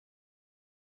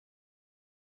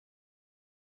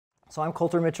So I'm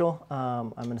Colter Mitchell.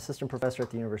 I'm an assistant professor at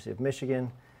the University of Michigan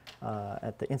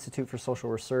at the Institute for Social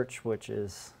Research, which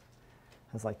has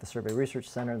like the Survey Research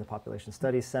Center and the Population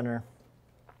Studies Center.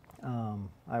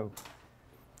 I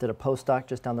did a postdoc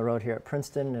just down the road here at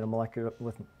Princeton in a molecular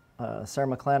with Sarah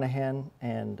McClanahan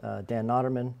and Dan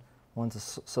Notterman. One's a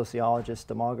sociologist,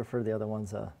 demographer, the other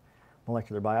one's a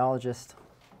molecular biologist.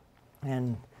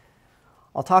 And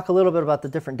I'll talk a little bit about the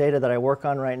different data that I work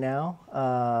on right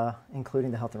now,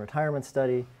 including the health and retirement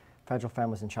study, fragile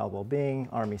families and child well-being,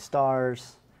 Army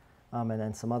STARS, and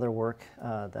then some other work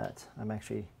that I'm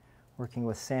actually working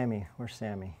with Sammy. Where's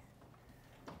Sammy?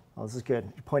 Oh, this is good.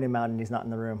 You point him out and he's not in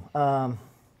the room.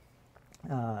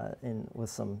 With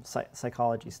some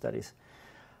psychology studies.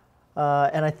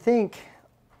 And I think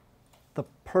the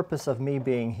purpose of me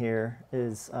being here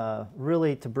is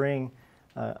really to bring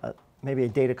maybe a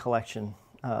data collection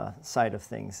side of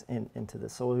things into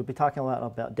this. So we'll be talking a lot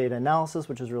about data analysis,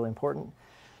 which is really important.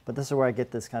 But this is where I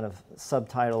get this kind of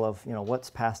subtitle of,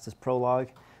 what's past as prologue.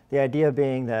 The idea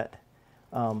being that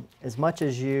as much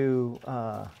as you,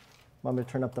 want me to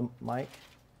turn up the mic?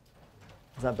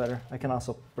 Is that better? I can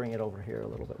also bring it over here a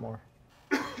little bit more.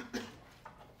 Maybe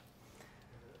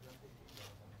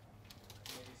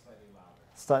slightly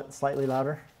louder. Slightly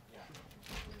louder?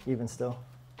 Yeah. Even still?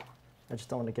 I just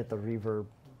don't want to get the reverb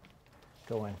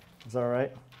going. Is that all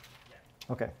right?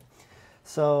 Yeah. Okay.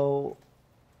 So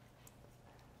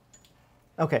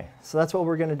that's what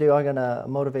we're going to do. I'm going to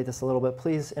motivate this a little bit.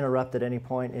 Please interrupt at any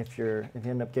point if you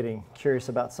end up getting curious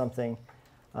about something.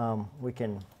 We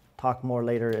can talk more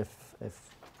later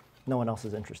if no one else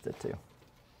is interested too.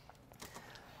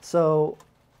 So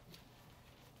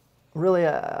really,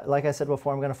 like I said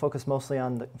before, I'm going to focus mostly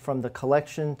on from the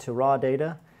collection to raw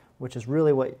data, which is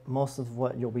really most of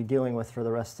what you'll be dealing with for the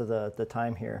rest of the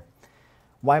time here.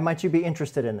 Why might you be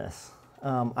interested in this?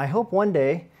 I hope one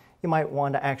day you might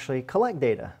want to actually collect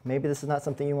data. Maybe this is not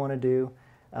something you want to do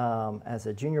as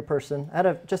a junior person.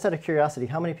 Just out of curiosity,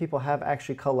 how many people have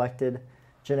actually collected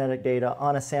genetic data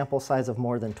on a sample size of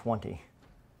more than 20?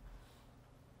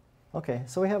 Okay,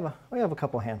 so we have a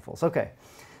couple handfuls. Okay,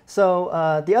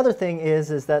 so the other thing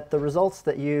is that the results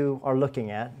that you are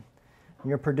looking at and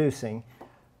you're producing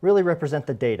really represent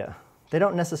the data. They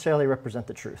don't necessarily represent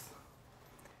the truth.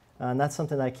 And that's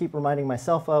something that I keep reminding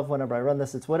myself of whenever I run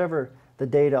this. It's whatever the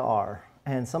data are.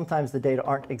 And sometimes the data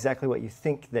aren't exactly what you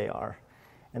think they are.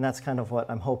 And that's kind of what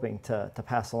I'm hoping to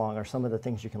pass along, are some of the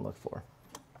things you can look for.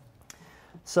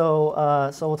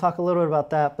 So we'll talk a little bit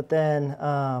about that, but then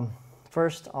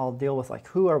first I'll deal with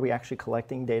who are we actually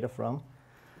collecting data from,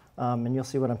 and you'll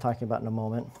see what I'm talking about in a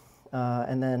moment.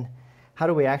 And then how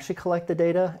do we actually collect the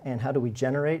data, and how do we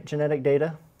generate genetic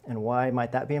data, and why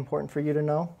might that be important for you to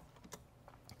know?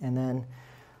 And then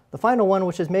the final one,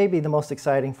 which is maybe the most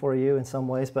exciting for you in some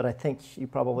ways, but I think you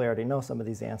probably already know some of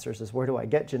these answers, is where do I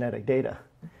get genetic data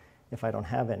if I don't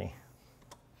have any?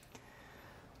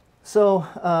 So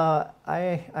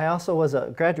I also was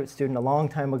a graduate student a long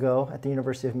time ago at the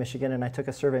University of Michigan, and I took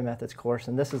a survey methods course,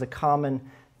 and this is a common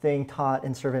thing taught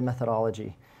in survey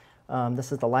methodology.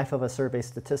 This is the life of a survey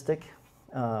statistic.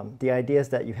 The idea is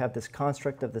that you have this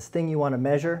construct of this thing you want to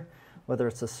measure, whether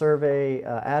it's a survey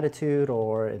attitude,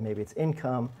 or maybe it's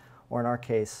income, or in our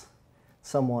case,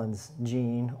 someone's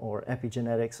gene or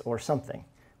epigenetics or something.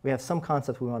 We have some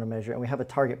concept we want to measure, and we have a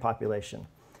target population.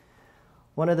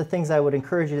 One of the things I would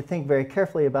encourage you to think very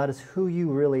carefully about is who you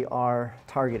really are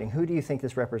targeting. Who do you think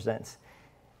this represents?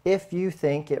 If you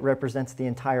think it represents the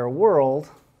entire world,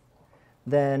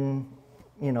 then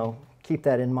keep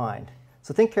that in mind.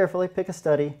 So think carefully, pick a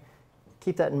study,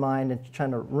 keep that in mind, and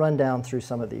trying to run down through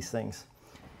some of these things.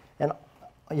 And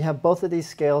you have both of these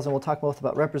scales, and we'll talk both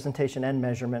about representation and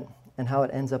measurement and how it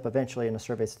ends up eventually in a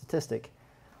survey statistic.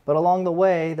 But along the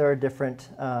way, there are different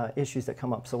issues that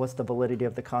come up. So what's the validity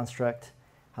of the construct?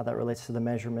 How that relates to the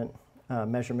measurement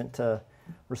to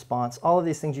response. All of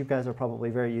these things you guys are probably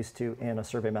very used to in a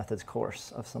survey methods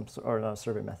course of some sort, or not a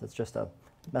survey methods, just a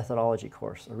methodology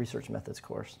course, a research methods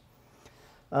course.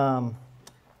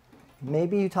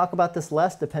 Maybe you talk about this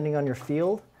less depending on your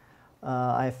field.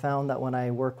 I found that when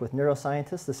I work with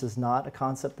neuroscientists, this is not a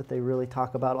concept that they really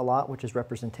talk about a lot, which is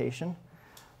representation.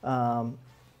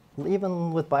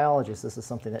 Even with biologists, this is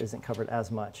something that isn't covered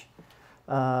as much.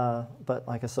 But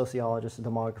like a sociologist, a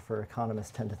demographer, economists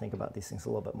tend to think about these things a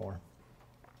little bit more.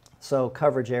 So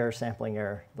coverage error, sampling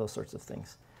error, those sorts of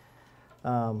things.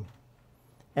 And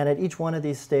at each one of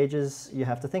these stages, you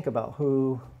have to think about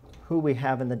who we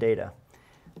have in the data.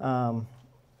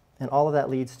 And all of that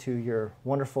leads to your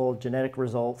wonderful genetic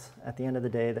results at the end of the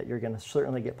day that you're going to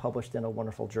certainly get published in a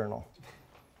wonderful journal.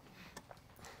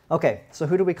 Okay, so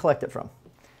who do we collect it from?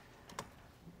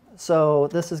 So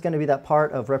this is going to be that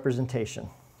part of representation.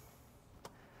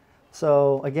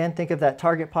 So again, think of that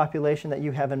target population that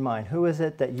you have in mind. Who is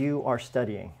it that you are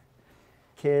studying?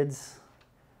 Kids,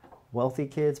 wealthy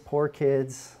kids, poor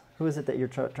kids? Who is it that you're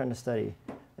trying to study?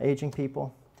 Aging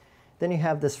people? Then you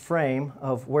have this frame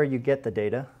of where you get the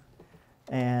data,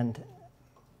 and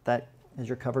that is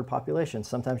your covered population.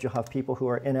 Sometimes you'll have people who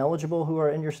are ineligible who are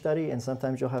in your study, and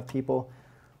sometimes you'll have people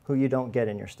who you don't get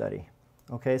in your study.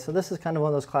 Okay, so this is kind of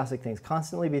one of those classic things.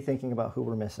 Constantly be thinking about who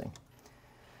we're missing.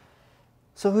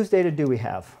 So whose data do we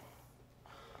have?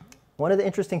 One of the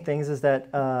interesting things is that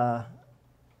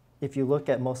if you look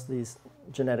at most of these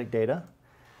genetic data,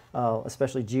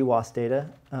 especially GWAS data,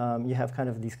 you have kind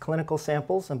of these clinical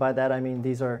samples, and by that I mean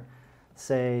these are,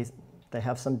 say, they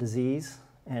have some disease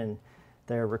and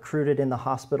they're recruited in the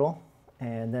hospital,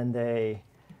 and then they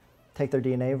take their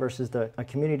DNA versus a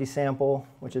community sample,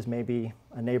 which is maybe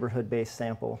a neighborhood-based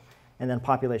sample, and then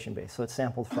population-based. So it's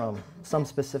sampled from some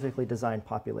specifically designed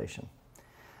population.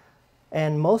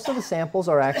 And most of the samples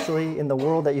are actually, in the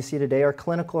world that you see today, are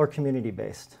clinical or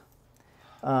community-based.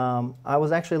 I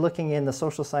was actually looking in the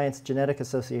Social Science Genetic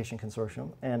Association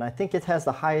Consortium, and I think it has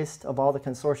the highest of all the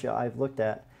consortia I've looked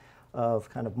at of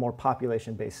kind of more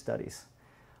population-based studies.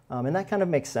 And that kind of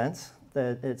makes sense,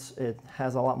 that it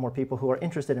has a lot more people who are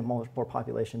interested in more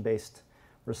population-based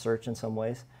research in some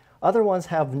ways. Other ones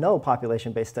have no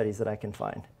population-based studies that I can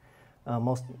find.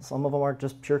 Some of them are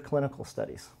just pure clinical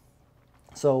studies.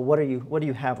 So what do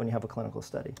you have when you have a clinical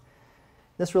study?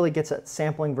 This really gets at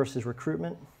sampling versus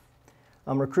recruitment.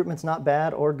 Recruitment's not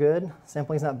bad or good.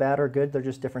 Sampling's not bad or good. They're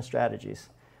just different strategies.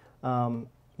 Again,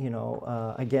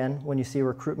 when you see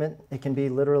recruitment, it can be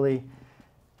literally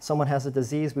someone has a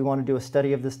disease. We want to do a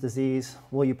study of this disease.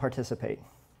 Will you participate?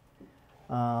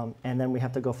 And then we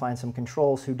have to go find some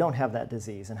controls who don't have that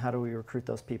disease. And how do we recruit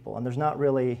those people? And there's not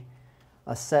really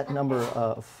a set number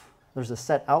of, there's a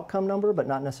set outcome number, but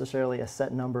not necessarily a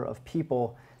set number of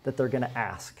people that they're going to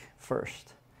ask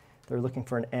first. They're looking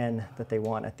for an N that they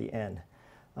want at the end.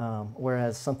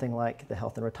 Whereas something like the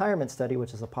health and retirement study,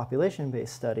 which is a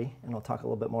population-based study, and I'll talk a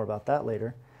little bit more about that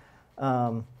later,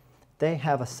 they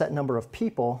have a set number of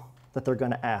people that they're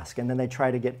going to ask, and then they try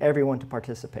to get everyone to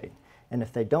participate. And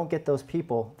if they don't get those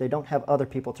people, they don't have other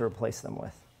people to replace them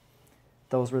with.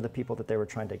 Those were the people that they were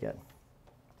trying to get.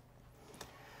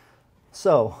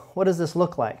 So what does this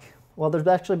look like? Well, there's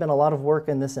actually been a lot of work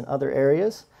in this in other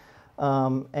areas,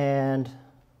 and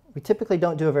we typically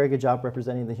don't do a very good job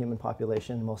representing the human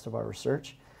population in most of our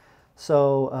research.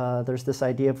 So there's this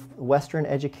idea of Western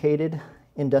educated,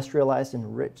 industrialized,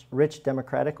 and rich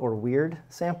democratic, or WEIRD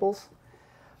samples.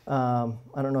 I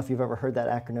don't know if you've ever heard that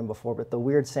acronym before, but the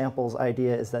WEIRD samples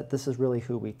idea is that this is really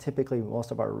who we typically,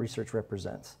 most of our research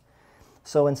represents.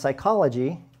 So in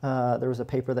psychology, there was a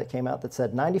paper that came out that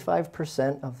said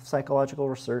 95% of psychological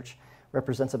research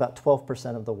represents about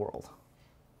 12% of the world.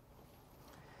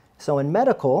 So in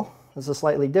medical, there's a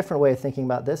slightly different way of thinking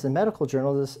about this. In medical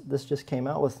journals, this just came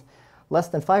out with less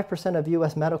than 5% of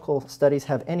US medical studies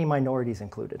have any minorities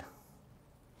included.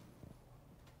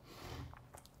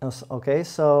 Okay,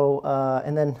 so,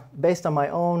 and then based on my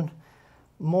own,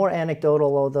 more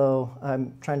anecdotal, although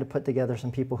I'm trying to put together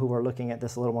some people who are looking at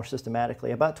this a little more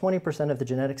systematically, about 20% of the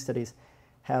genetic studies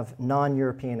have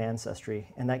non-European ancestry,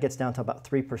 and that gets down to about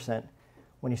 3%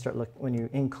 when you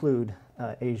include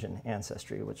Asian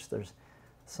ancestry, which there's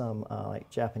some like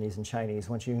Japanese and Chinese.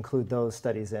 Once you include those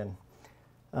studies in,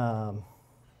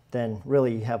 then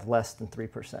really you have less than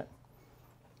 3%,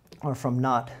 or from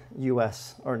not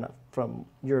US, or not from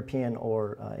European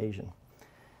or Asian.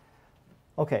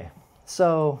 Okay,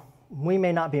 so we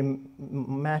may not be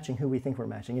matching who we think we're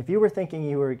matching. If you were thinking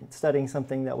you were studying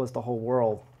something that was the whole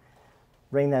world,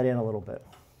 rein that in a little bit.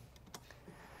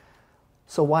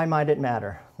 So why might it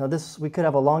matter? Now we could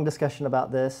have a long discussion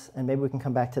about this, and maybe we can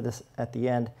come back to this at the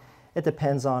end. It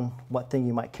depends on what thing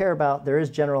you might care about. There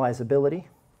is generalizability,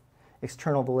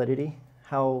 external validity.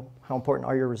 How important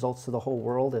are your results to the whole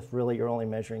world if really you're only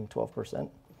measuring 12%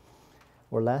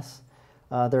 or less?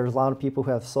 There's a lot of people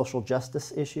who have social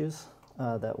justice issues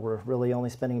that we're really only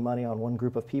spending money on one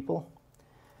group of people.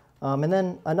 And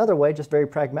then another way, just very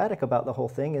pragmatic about the whole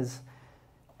thing, is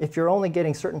if you're only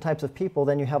getting certain types of people,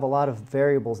 then you have a lot of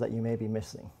variables that you may be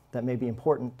missing that may be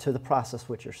important to the process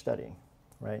which you're studying,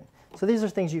 right? So these are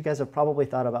things you guys have probably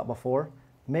thought about before.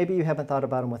 Maybe you haven't thought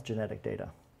about them with genetic data.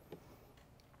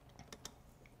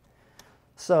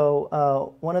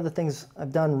 So one of the things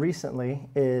I've done recently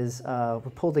is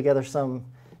we pulled together some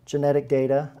genetic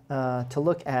data to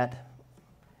look at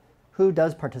who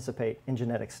does participate in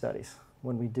genetic studies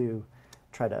when we do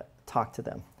try to talk to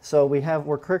them. So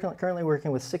we're currently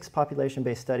working with 6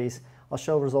 population-based studies. I'll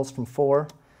show results from 4.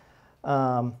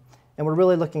 And we're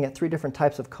really looking at 3 different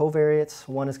types of covariates.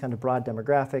 One is kind of broad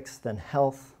demographics, then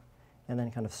health, and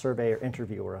then kind of survey or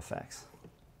interviewer effects.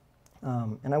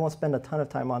 And I won't spend a ton of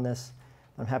time on this.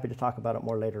 I'm happy to talk about it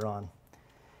more later on.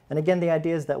 And again, the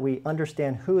idea is that we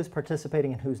understand who is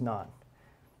participating and who's not.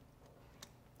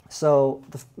 So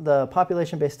the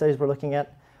population-based studies we're looking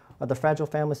at are the Fragile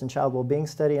Families and Child Wellbeing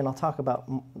Study, and I'll talk about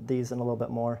these in a little bit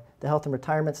more. The Health and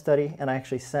Retirement Study, and I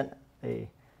actually sent that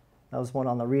was one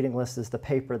on the reading list, is the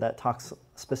paper that talks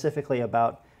specifically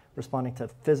about responding to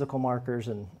physical markers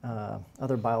and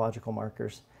other biological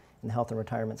markers in the Health and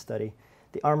Retirement Study.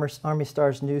 The Army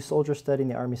STARS New Soldier Study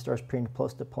and the Army STARS Pre- and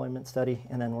Post-Deployment Study,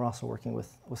 and then we're also working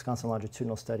with Wisconsin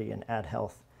Longitudinal Study and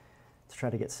AdHealth to try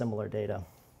to get similar data.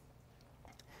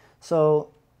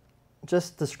 So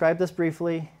just describe this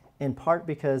briefly, in part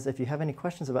because if you have any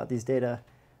questions about these data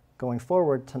going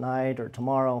forward tonight or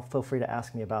tomorrow, feel free to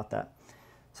ask me about that.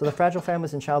 So the Fragile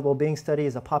Families and Child Wellbeing Study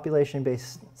is a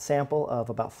population-based sample of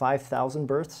about 5,000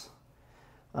 births,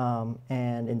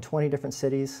 and in 20 different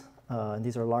cities. And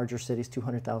these are larger cities,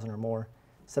 200,000 or more,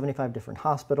 75 different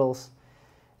hospitals,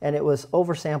 and it was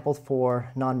oversampled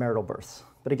for non-marital births.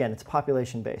 But again, it's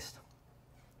population-based.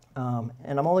 And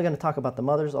I'm only going to talk about the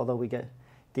mothers, although we get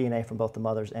DNA from both the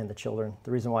mothers and the children.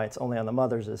 The reason why it's only on the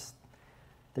mothers is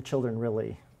the children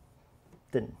really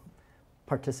didn't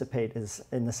participate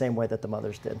in the same way that the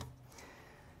mothers did.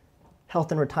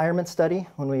 Health and Retirement Study,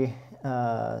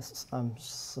 I'm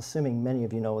assuming many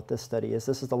of you know what this study is.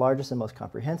 This is the largest and most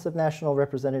comprehensive national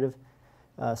representative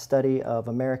study of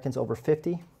Americans over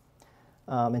 50.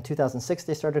 In 2006,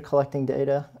 they started collecting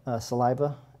data,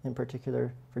 saliva in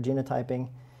particular, for genotyping,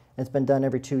 and it's been done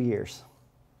every 2 years.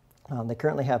 They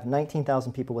currently have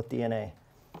 19,000 people with DNA.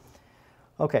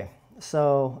 Okay,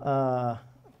 so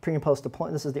pre and post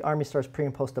deployment. This is the Army STARS Pre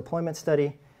and Post Deployment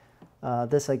Study.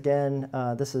 This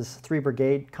is 3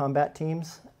 brigade combat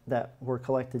teams that were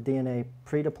collected DNA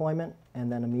pre-deployment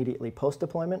and then immediately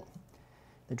post-deployment.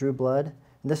 They drew blood.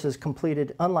 And this was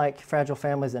completed, unlike Fragile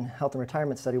Families and Health and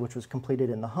Retirement Study, which was completed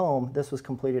in the home. This was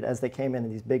completed as they came in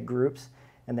these big groups,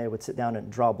 and they would sit down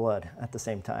and draw blood at the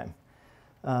same time.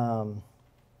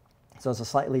 So it's a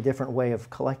slightly different way of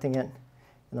collecting it, and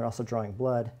they're also drawing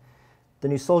blood. The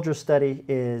New Soldier Study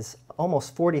is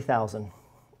almost 40,000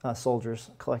 soldiers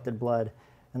collected blood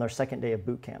in their second day of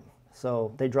boot camp.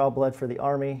 So they draw blood for the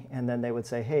Army, and then they would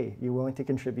say, hey, you willing to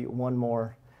contribute 1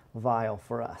 more vial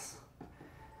for us?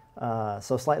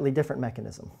 So slightly different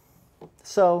mechanism.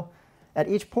 So at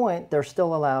each point, they're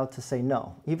still allowed to say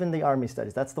no. Even the Army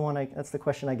studies, that's the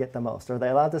question I get the most. Are they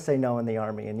allowed to say no in the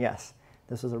Army? And yes,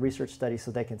 this was a research study,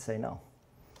 so they can say no.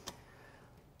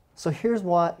 So here's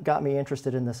what got me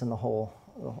interested in this, and the whole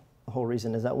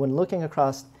reason is that when looking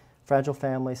across Fragile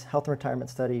Families, Health and Retirement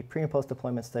Study, Pre- and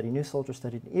Post-Deployment Study, New Soldier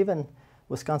Study, even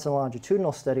Wisconsin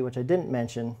Longitudinal Study, which I didn't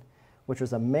mention, which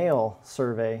was a mail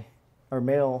survey, or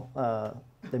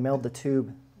they mailed the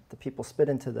tube, the people spit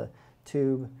into the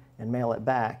tube and mail it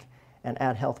back, and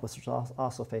AdHealth, which was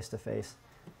also face-to-face.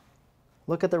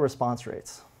 Look at the response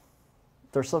rates.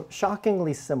 They're so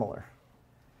shockingly similar.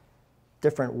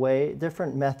 Different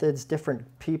methods,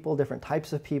 different people, different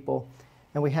types of people.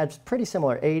 And we had pretty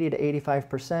similar, 80 to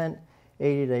 85%,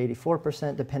 80 to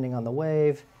 84%, depending on the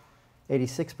wave,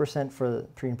 86% for the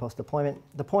pre and post deployment.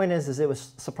 The point is it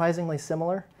was surprisingly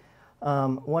similar.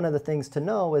 One of the things to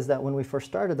know is that when we first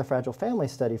started the Fragile Family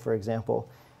Study, for example,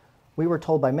 we were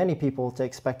told by many people to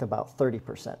expect about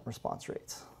 30% response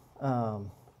rates.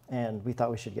 And we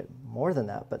thought we should get more than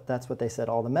that, but that's what they said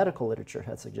all the medical literature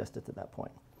had suggested to that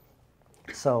point.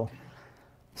 So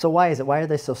why is it? Why are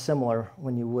they so similar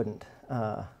when you wouldn't?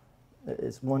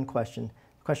 Is one question.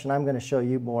 The question I'm going to show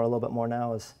you a little bit more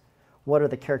now is, what are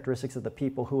the characteristics of the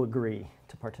people who agree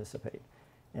to participate?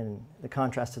 And the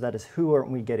contrast to that is, who aren't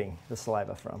we getting the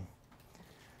saliva from?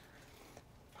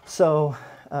 So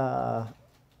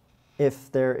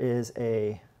if there is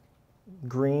a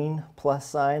green plus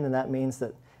sign, then that means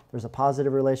that there's a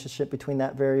positive relationship between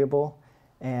that variable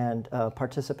and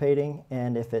participating.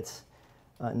 And if it's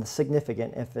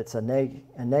significant, if it's a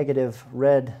negative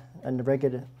red,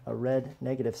 a red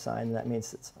negative sign, that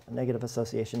means it's a negative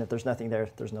association. If there's nothing there,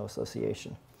 there's no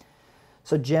association.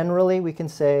 So generally, we can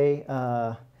say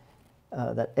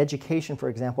that education, for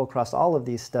example, across all of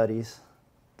these studies,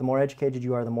 the more educated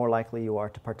you are, the more likely you are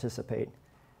to participate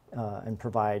and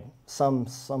provide some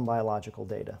biological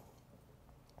data.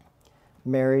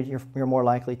 Married, you're more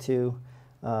likely to.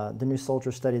 The New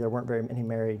Soldier Study, there weren't very many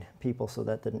married people, so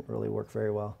that didn't really work very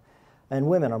well. And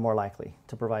women are more likely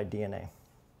to provide DNA.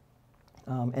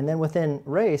 And then within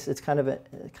race, it's kind of a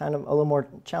little more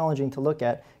challenging to look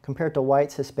at. Compared to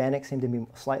whites, Hispanics seem to be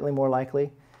slightly more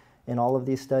likely in all of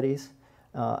these studies,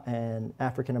 and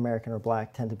African American or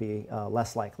black tend to be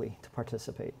less likely to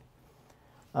participate.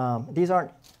 These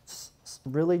aren't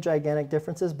really gigantic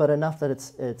differences, but enough that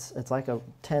it's like a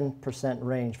 10%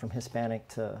 range from Hispanic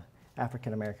to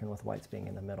African American, with whites being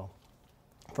in the middle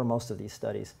for most of these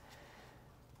studies.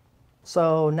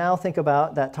 So now think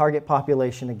about that target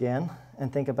population again,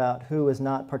 and think about who is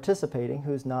not participating,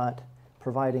 who's not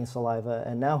providing saliva,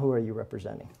 and now who are you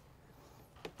representing?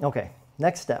 Okay,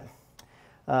 next step.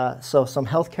 So some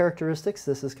health characteristics.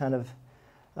 This is kind of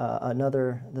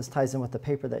this ties in with the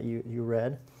paper that you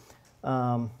read.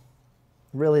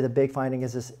 Really the big finding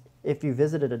is this: if you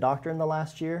visited a doctor in the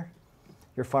last year,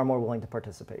 you're far more willing to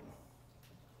participate.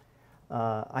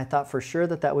 I thought for sure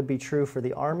that would be true for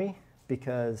the Army,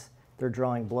 because they're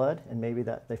drawing blood, and maybe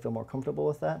that they feel more comfortable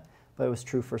with that, but it was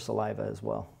true for saliva as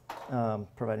well,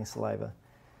 providing saliva.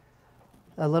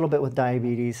 A little bit with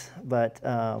diabetes, but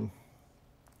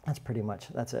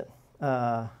that's it.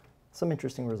 Some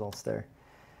interesting results there.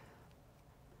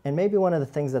 And maybe one of the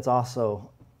things that's also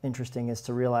interesting is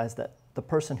to realize that the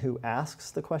person who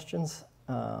asks the questions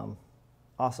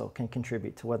also can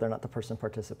contribute to whether or not the person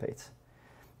participates.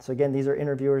 So again, these are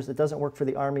interviewers. It doesn't work for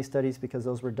the Army studies because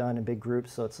those were done in big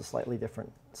groups, so it's a slightly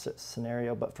different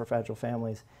scenario. But for fragile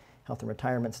families, health and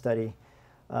retirement study,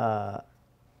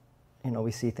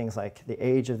 we see things like the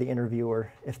age of the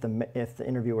interviewer. If the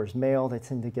interviewer is male, they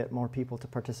tend to get more people to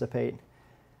participate.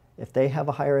 If they have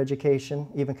a higher education,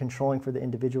 even controlling for the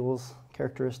individual's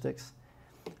characteristics.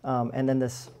 And then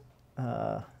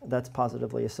that's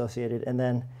positively associated. And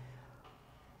then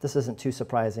this isn't too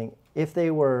surprising. If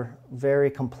they were very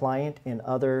compliant in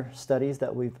other studies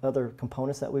other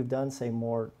components that we've done, say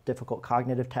more difficult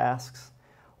cognitive tasks,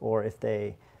 or if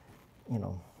they,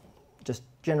 just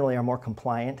generally are more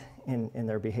compliant in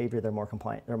their behavior, they're more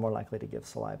compliant, they're more likely to give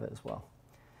saliva as well,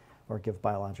 or give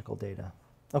biological data.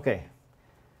 Okay.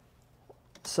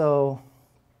 So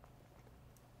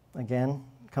again,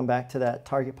 come back to that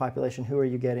target population. Who are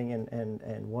you getting,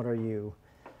 and what are you,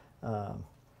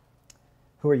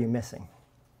 who are you missing?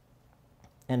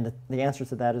 And the answer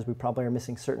to that is we probably are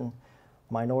missing certain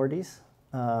minorities,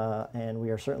 and we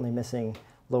are certainly missing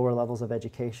lower levels of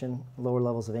education, lower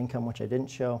levels of income, which I didn't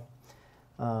show.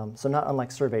 So not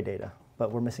unlike survey data,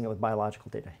 but we're missing it with biological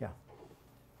data. Yeah.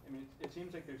 I mean, it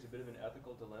seems like there's a bit of an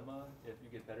ethical dilemma if you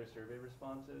get better survey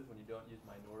responses when you don't use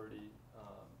minority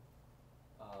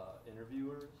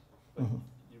interviewers, but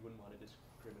you wouldn't want to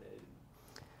discriminate.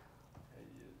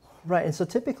 Right, and so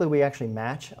typically we actually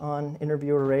match on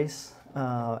interviewer race,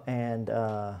 but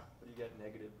you get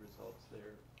negative results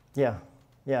there.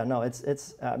 Yeah, no,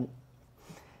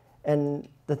 and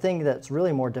the thing that's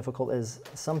really more difficult is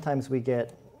sometimes we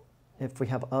get, if we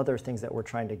have other things that we're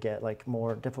trying to get, like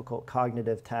more difficult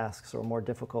cognitive tasks or more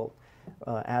difficult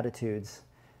attitudes,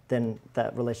 then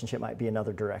that relationship might be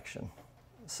another direction.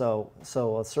 So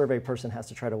a survey person has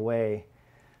to try to weigh,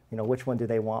 which one do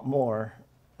they want more,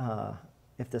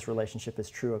 if this relationship is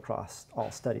true across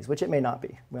all studies, which it may not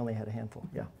be. We only had a handful,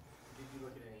 yeah. Did you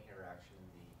look at any interaction in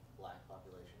the black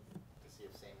population to see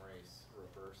if same race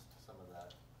reversed some of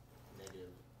that negative?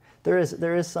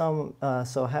 There is some,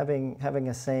 so having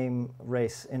a same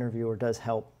race interviewer does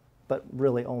help, but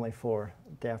really only for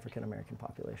the African American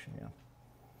population, yeah.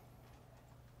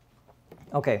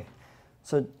 Okay,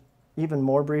 so even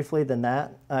more briefly than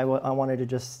that, I wanted to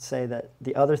just say that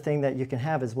the other thing that you can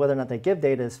have is whether or not they give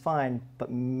data is fine,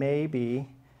 but maybe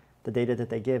the data that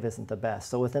they give isn't the best.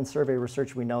 So within survey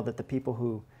research, we know that the people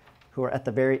who are at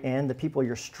the very end, the people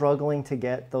you're struggling to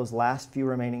get those last few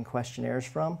remaining questionnaires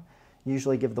from,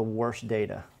 usually give the worst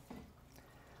data.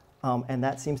 And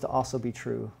that seems to also be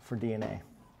true for DNA,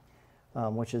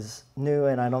 which is new,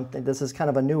 and I don't think, this is kind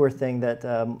of a newer thing that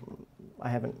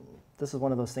this is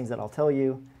one of those things that I'll tell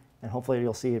you, and hopefully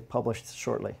you'll see it published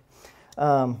shortly.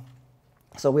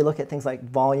 So we look at things like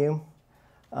volume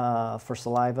for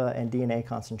saliva and DNA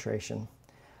concentration.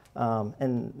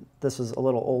 And this is a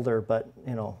little older, but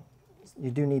you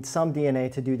do need some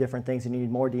DNA to do different things, and you need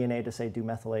more DNA to, say, do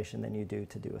methylation than you do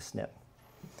to do a SNP.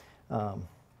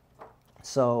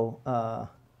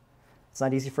 It's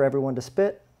not easy for everyone to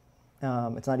spit.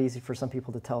 It's not easy for some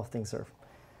people to tell if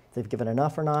they've given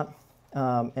enough or not.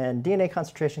 And DNA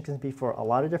concentration can be for a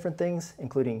lot of different things,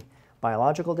 including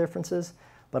biological differences,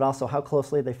 but also how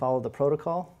closely they follow the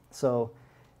protocol. So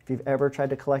if you've ever tried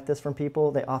to collect this from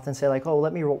people, they often say, like, oh,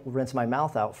 let me rinse my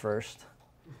mouth out first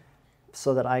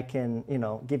so that I can,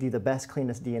 give you the best,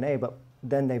 cleanest DNA, but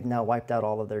then they've now wiped out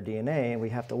all of their DNA, and we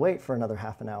have to wait for another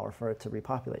half an hour for it to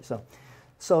repopulate. So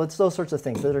So it's those sorts of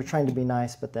things that are trying to be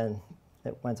nice, but then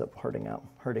it winds up hurting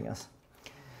us.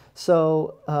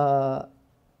 So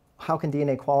how can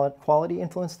DNA quality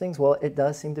influence things? Well, it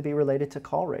does seem to be related to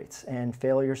call rates and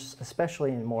failures,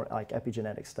 especially in more like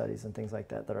epigenetic studies and things like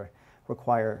that that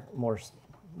require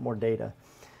more data,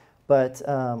 but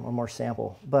or more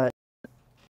sample. But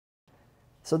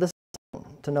so this is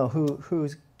to know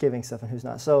who's giving stuff and who's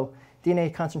not. So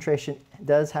DNA concentration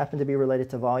does happen to be related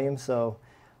to volume. So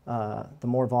the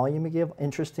more volume you give,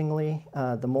 interestingly,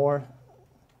 the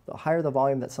higher the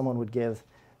volume that someone would give,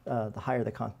 the higher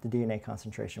the DNA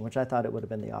concentration, which I thought it would have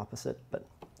been the opposite, but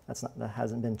that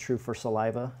hasn't been true for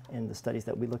saliva in the studies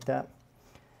that we looked at.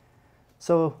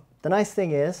 So the nice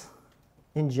thing is,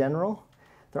 in general,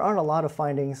 there aren't a lot of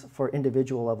findings for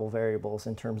individual level variables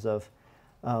in terms of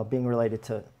being related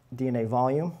to DNA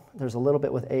volume. There's a little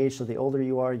bit with age, so the older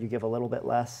you are, you give a little bit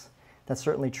less. That's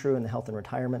certainly true in the health and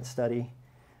retirement study,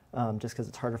 just because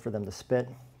it's harder for them to spit.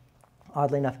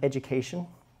 Oddly enough, education,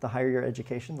 the higher your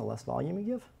education, the less volume you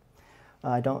give.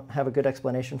 I don't have a good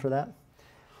explanation for that.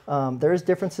 There is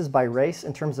differences by race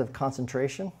in terms of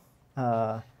concentration,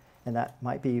 and that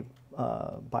might be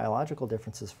biological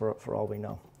differences for all we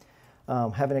know.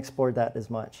 Haven't explored that as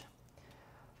much.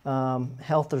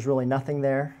 Health, there's really nothing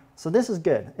there. So this is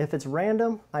good. If it's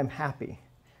random, I'm happy,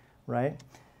 right?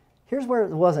 Here's where it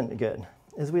wasn't good,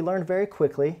 is we learned very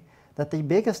quickly that the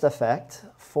biggest effect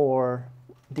for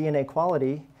DNA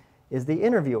quality is the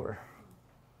interviewer.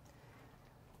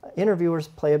 Interviewers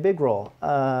play a big role,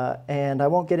 and I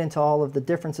won't get into all of the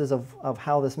differences of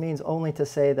how this means, only to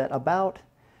say that about,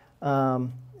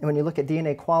 when you look at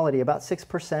DNA quality, about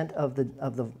 6% of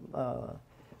the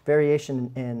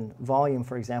variation in volume,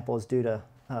 for example, is due to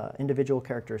individual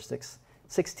characteristics.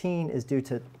 16 is due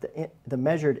to the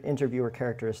measured interviewer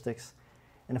characteristics,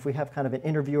 and if we have kind of an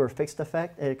interviewer fixed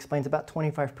effect, it explains about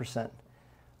 25%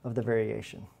 of the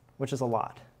variation, which is a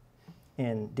lot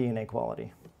in DNA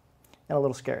quality, and a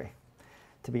little scary,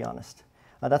 to be honest.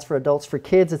 That's for adults. For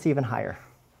kids, it's even higher.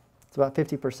 It's about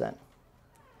 50%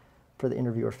 for the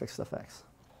interviewer fixed effects.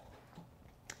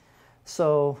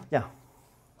 So, yeah.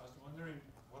 I was wondering,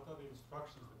 what are the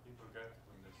instructions that people get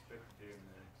when they spit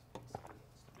DNA?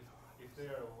 If they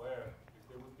are aware, if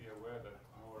they would be aware that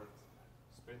more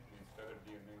spit means better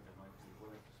DNA, they might be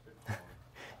willing to spit more.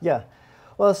 Yeah.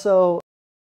 Well, so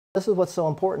this is what's so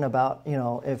important about,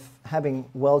 if having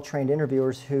well-trained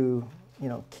interviewers who,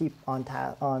 keep on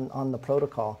the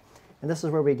protocol. And this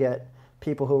is where we get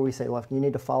people who we say, look, you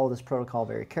need to follow this protocol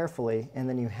very carefully, and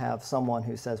then you have someone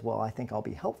who says, well, I think I'll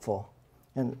be helpful.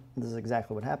 And this is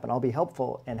exactly what happened. I'll be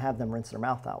helpful and have them rinse their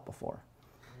mouth out before.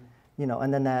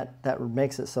 And then that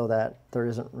makes it so that there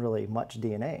isn't really much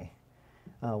DNA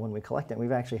when we collect it.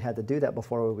 We've actually had to do that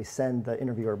before, where we send the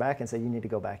interviewer back and say, you need to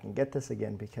go back and get this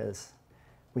again because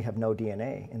we have no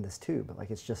DNA in this tube.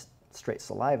 Like, it's just straight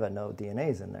saliva, no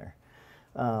DNA's in there.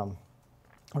 Or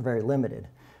very limited.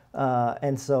 Or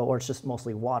it's just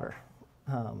mostly water.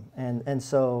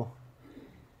 So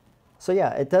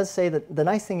yeah, it does say that the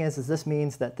nice thing is this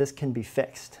means that this can be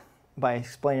fixed by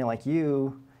explaining, like,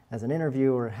 you as an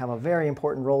interviewer have a very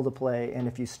important role to play, and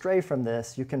if you stray from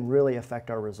this, you can really affect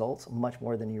our results much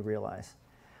more than you realize.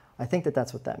 I think that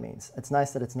that's what that means. It's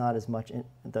nice that it's not as much,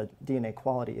 the DNA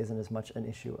quality isn't as much an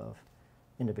issue of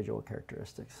individual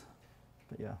characteristics.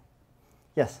 But yeah.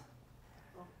 Yes?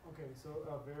 Okay, so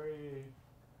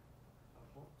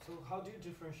so how do you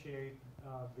differentiate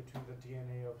between the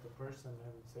DNA of the person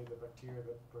and, say, the bacteria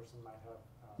that the person might have?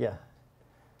 Yeah.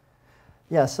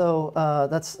 Yeah, so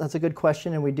that's a good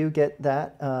question, and we do get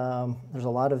that. There's a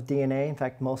lot of DNA. In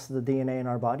fact, most of the DNA in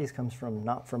our bodies comes from,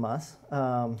 not from us,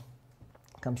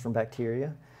 comes from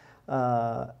bacteria.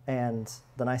 And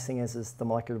the nice thing is the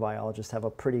molecular biologists have a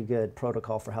pretty good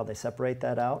protocol for how they separate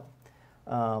that out.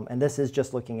 And this is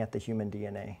just looking at the human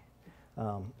DNA.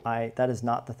 That is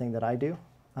not the thing that I do.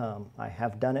 I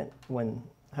have done it when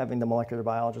having the molecular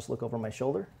biologist look over my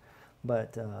shoulder,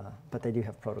 but they do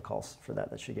have protocols for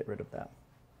that should get rid of that.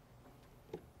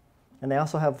 And they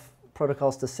also have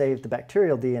protocols to save the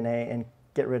bacterial DNA and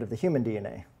get rid of the human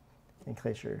DNA, in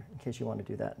case you want to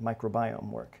do that microbiome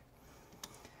work.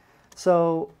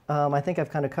 So I think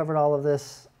I've kind of covered all of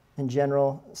this. In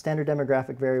general, standard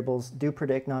demographic variables do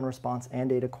predict non-response and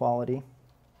data quality,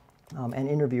 and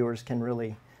interviewers can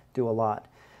really do a lot.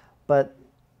 But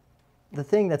the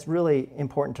thing that's really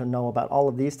important to know about all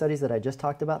of these studies that I just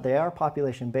talked about, they are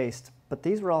population-based, but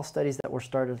these were all studies that were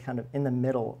started kind of in the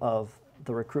middle of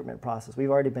the recruitment process.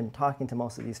 We've already been talking to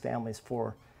most of these families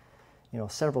for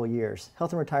several years.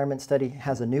 Health and Retirement Study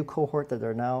has a new cohort that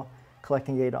they're now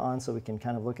collecting data on, so we can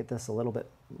kind of look at this a little bit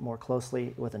more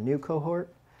closely with a new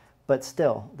cohort. but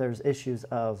still, there's issues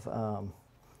of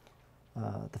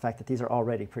the fact that these are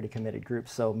already pretty committed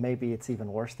groups, so maybe it's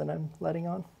even worse than I'm letting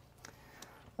on.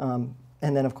 And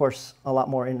then, of course, a lot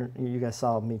more, you guys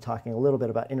saw me talking a little bit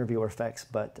about interviewer effects,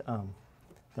 but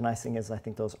the nice thing is I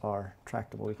think those are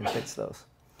tractable. We can fix those.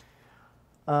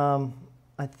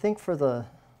 I think for the,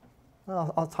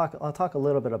 well, I'll talk a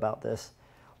little bit about this.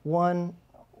 One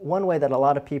way that a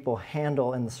lot of people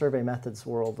handle in the survey methods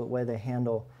world, the way they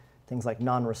handle things like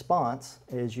non-response,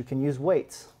 is you can use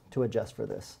weights to adjust for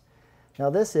this. Now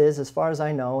this is, as far as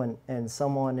I know, and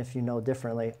someone, if you know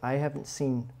differently, I haven't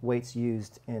seen weights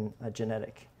used in a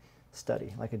genetic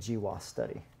study, like a GWAS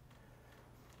study.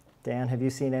 Dan, have you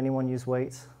seen anyone use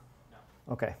weights?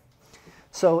 No. Okay.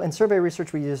 So in survey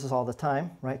research, we use this all the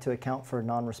time, right, to account for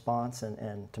non-response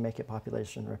and to make it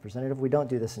population representative. We don't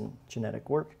do this in genetic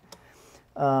work.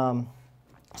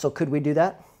 So could we do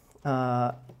that?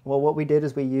 Well, what we did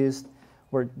is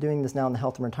we're doing this now in the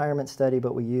health and retirement study,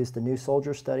 but we used the new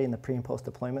soldier study and the pre and post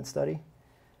deployment study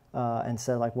and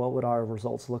said, like, what would our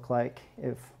results look like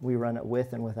if we run it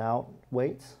with and without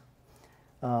weights,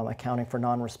 accounting for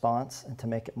non-response, and to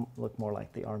make it look more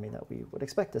like the Army that we would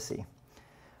expect to see.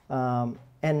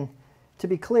 And to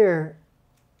be clear,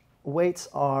 weights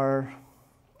are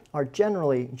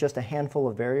generally just a handful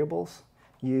of variables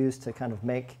used to kind of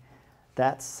make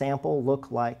that sample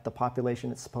look like the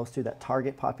population it's supposed to, that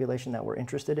target population that we're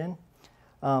interested in.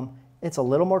 It's a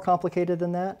little more complicated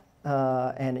than that,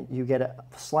 and you get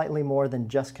slightly more than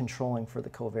just controlling for the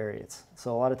covariates.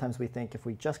 So a lot of times we think if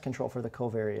we just control for the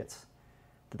covariates,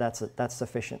 that's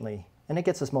sufficiently, and it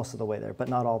gets us most of the way there, but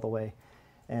not all the way.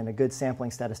 And a good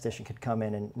sampling statistician could come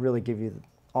in and really give you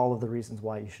all of the reasons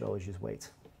why you should always use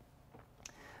weights.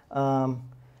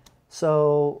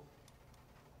 So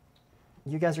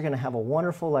you guys are going to have a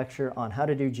wonderful lecture on how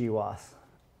to do GWAS.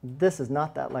 This is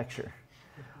not that lecture.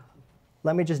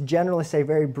 Let me just generally say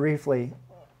very briefly,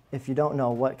 if you don't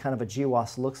know what kind of a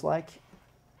GWAS looks like,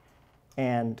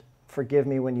 and forgive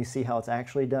me when you see how it's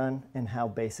actually done and how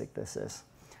basic this is.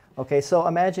 Okay, so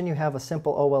imagine you have a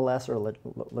simple OLS or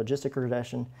logistic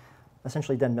regression,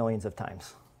 essentially done millions of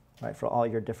times, right, for all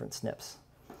your different SNPs.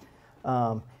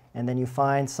 And then you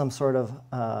find some sort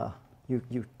of,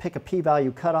 you pick a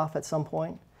p-value cutoff at some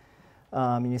point,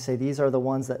 and you say these are the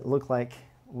ones that look like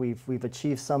we've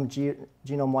achieved some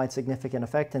genome-wide significant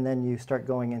effect, and then you start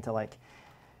going into like,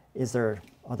 are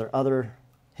there other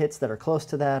hits that are close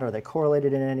to that? Are they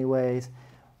correlated in any ways?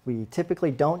 We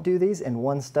typically don't do these in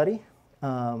one study.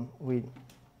 We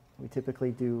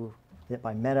typically do it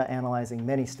by meta-analyzing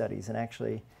many studies, and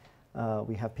actually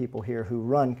we have people here who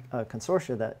run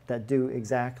consortia that do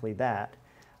exactly that.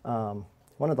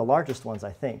 One of the largest ones,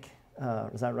 I think.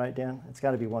 Is that right, Dan? It's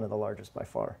got to be one of the largest by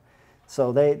far.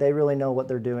 So they really know what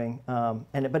they're doing,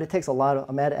 but it takes a lot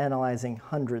of meta-analyzing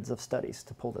hundreds of studies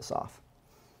to pull this off.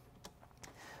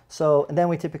 So and then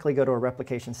we typically go to a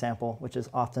replication sample, which is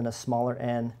often a smaller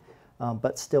n,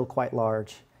 but still quite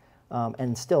large.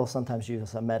 And still sometimes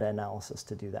use a meta-analysis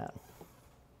to do that.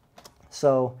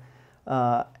 So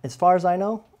as far as I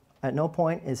know, at no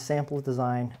point is sample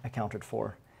design accounted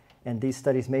for. And these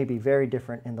studies may be very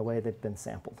different in the way they've been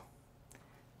sampled.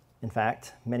 In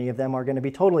fact, many of them are going to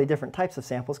be totally different types of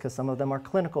samples because some of them are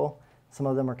clinical, some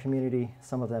of them are community,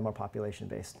 some of them are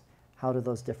population-based. How do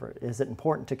those differ? Is it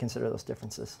important to consider those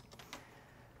differences?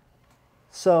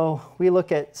 So we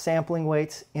look at sampling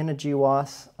weights in a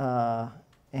GWAS.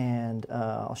 And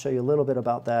I'll show you a little bit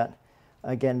about that.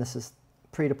 Again, this is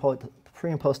pre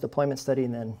and post deployment study,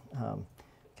 and then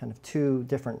kind of two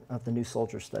different of the new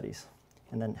soldier studies,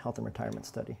 and then health and retirement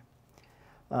study.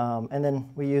 And then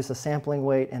we use a sampling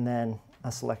weight and then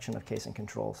a selection of case and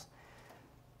controls.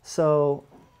 So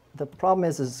the problem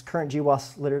is current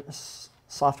GWAS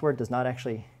software does not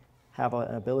actually have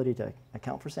an ability to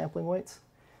account for sampling weights.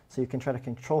 So you can try to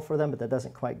control for them, but that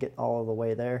doesn't quite get all of the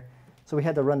way there. So we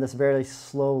had to run this very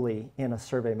slowly in a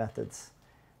survey methods,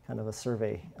 kind of a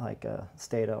survey like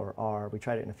Stata or R. We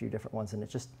tried it in a few different ones, and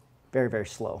it's just very, very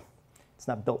slow. It's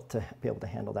not built to be able to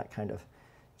handle that kind of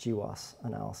GWAS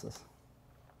analysis.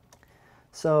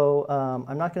 So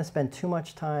I'm not going to spend too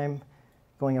much time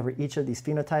going over each of these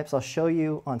phenotypes. I'll show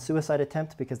you on suicide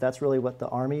attempt because that's really what the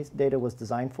Army data was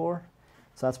designed for.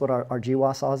 So that's what our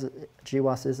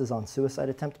GWAS is on suicide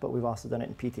attempt, but we've also done it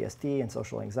in PTSD and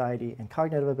social anxiety and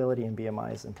cognitive ability and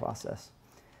BMIs in process.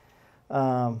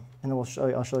 And then I'll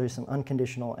show you some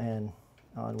unconditional and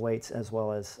on weights as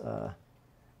well as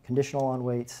conditional on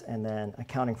weights and then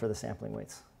accounting for the sampling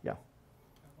weights. Yeah. And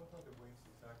what are the weights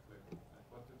exactly? Like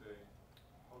what do they,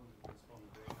 how do they transform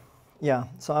the data? Yeah,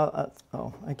 so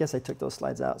I guess I took those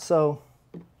slides out. So,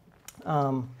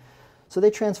 So they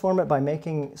transform it by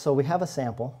making, so we have a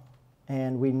sample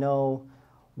and we know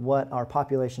what our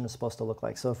population is supposed to look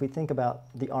like. So if we think about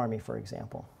the Army, for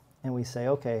example, and we say,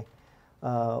 okay,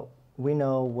 we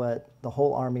know what the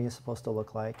whole Army is supposed to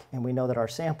look like, and we know that our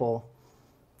sample,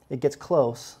 it gets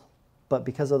close, but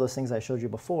because of those things I showed you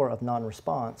before of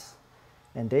non-response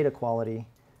and data quality,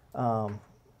 our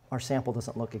sample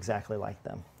doesn't look exactly like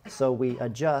them. So we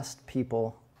adjust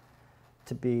people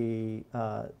to be,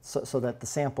 so that the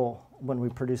sample, when we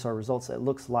produce our results, it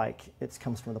looks like it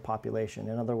comes from the population.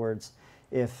 In other words,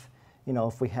 if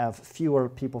we have fewer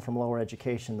people from lower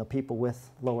education, the people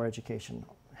with lower education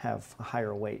have a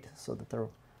higher weight, so that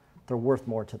they're worth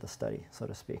more to the study, so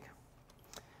to speak.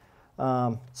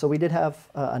 So we did have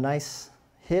a nice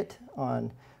hit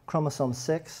on chromosome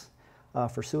 6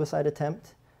 for suicide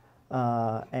attempt.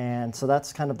 And so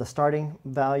that's kind of the starting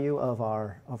value of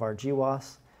our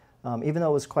GWAS. Even though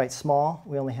it was quite small,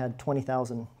 we only had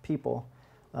 20,000 people.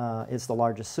 It's the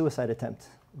largest suicide attempt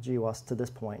GWAS to this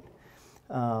point.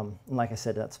 And like I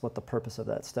said, that's what the purpose of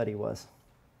that study was.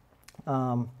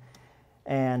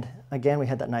 And again, we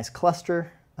had that nice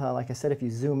cluster. Like I said, if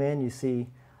you zoom in, you see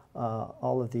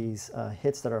all of these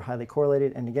hits that are highly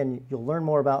correlated. And again, you'll learn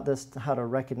more about this, how to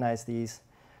recognize these.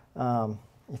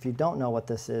 If you don't know what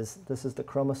this is the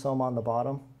chromosome on the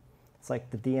bottom. It's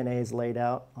like the DNA is laid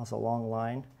out as a long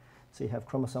line. So you have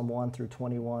chromosome 1 through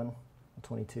 21,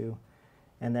 22,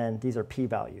 and then these are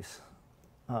p-values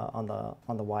on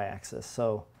the y-axis.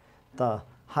 So the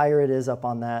higher it is up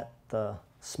on that, the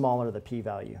smaller the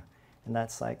p-value. And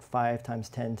that's like 5 times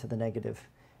 10 to the negative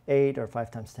 8 or 5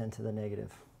 times 10 to the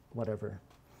negative whatever.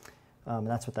 And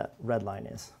that's what that red line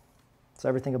is. So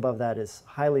everything above that is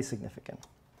highly significant.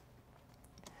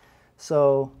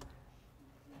 So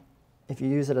if you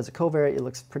use it as a covariate, it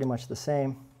looks pretty much the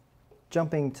same.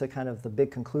 Jumping to kind of the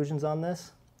big conclusions on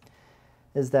this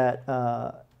is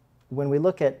that when we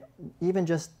look at even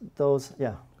just those,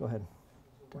 yeah, go ahead.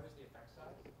 So what is the effect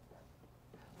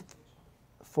size?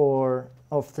 For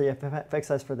the effect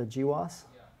size for the GWAS?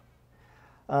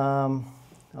 Yeah.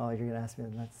 Oh, you're going to ask me,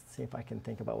 let's see if I can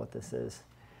think about what this is.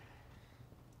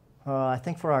 I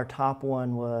think for our top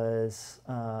one was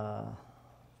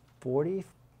 40,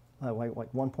 like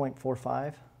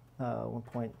 1.45,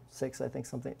 1.6, I think,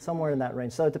 somewhere in that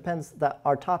range. So it depends. That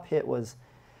our top hit was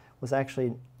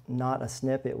actually not a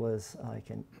SNP, it was like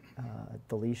a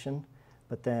deletion.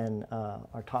 But then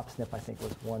our top SNP, I think,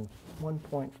 was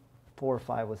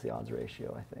 1.45 was the odds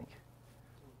ratio, I think.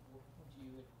 Would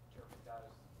you interpret that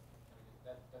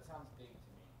as, that sounds big to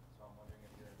me, so I'm wondering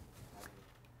if how you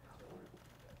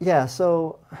interpret that. Yeah,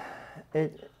 so a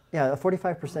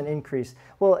 45% increase.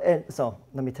 Well, so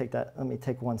let me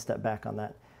take one step back on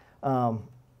that.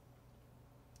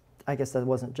 I guess that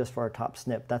wasn't just for our top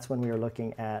SNP. That's when we were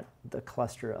looking at the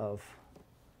cluster of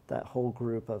that whole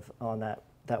group on that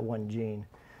one gene.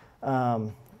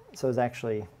 So it was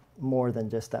actually more than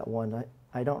just that one.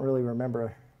 I don't really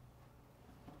remember.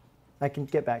 I can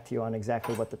get back to you on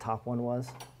exactly what the top one was.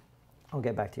 I'll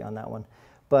get back to you on that one.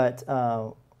 But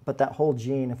that whole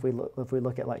gene, if we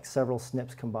look at like several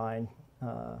SNPs combined,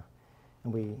 and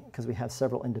because we have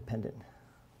several independent.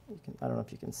 I don't know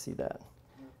if you can see that,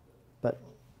 but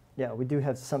yeah, we do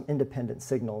have some independent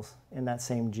signals in that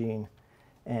same gene,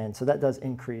 and so that does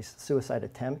increase suicide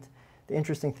attempt. The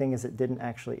interesting thing is it didn't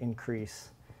actually increase.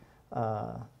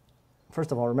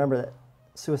 First of all, remember that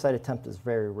suicide attempt is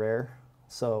very rare,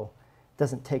 so it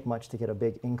doesn't take much to get a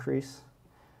big increase.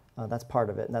 That's part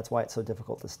of it, and that's why it's so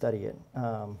difficult to study it.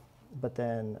 But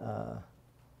then, I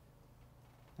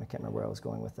can't remember where I was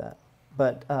going with that.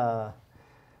 But,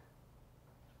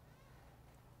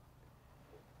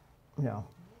 You have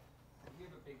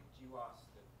a big GWAS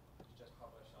that you just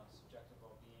published on subjective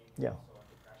well-being, Yeah. also on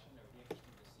depression. It would be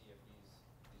interesting to see if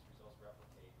these results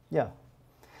replicate. yeah.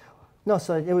 No,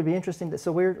 so it would be interesting.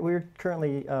 So we're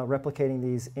currently replicating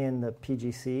these in the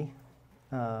PGC.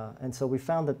 And so we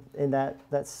found that in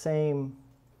that same,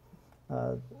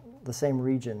 the same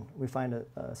region, we find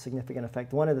a significant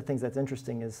effect. One of the things that's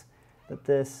interesting is that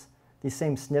these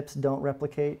same SNPs don't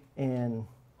replicate in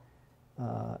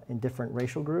different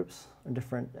racial groups or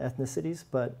different ethnicities,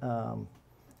 but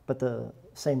the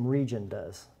same region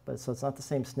does. So it's not the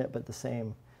same SNP, but the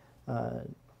same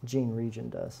gene region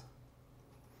does.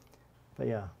 But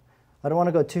yeah. I don't want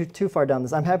to go too far down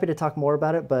this. I'm happy to talk more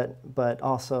about it, but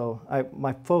also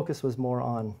my focus was more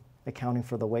on accounting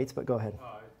for the weights. But go ahead.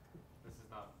 This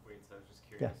is not weights. I was just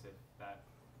curious if that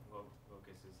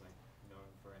locus is like known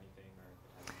for anything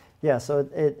or. Yeah, so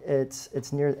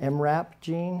it's near the MRAP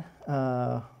gene,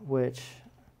 which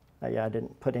I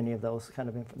didn't put any of those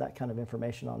that kind of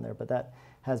information on there, but that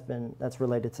that's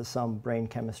related to some brain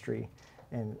chemistry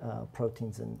and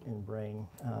proteins in brain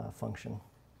function.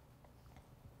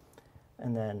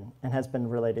 And has been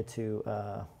related to,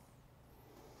 I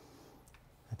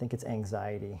think it's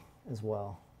anxiety as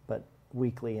well, but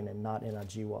weakly and not in a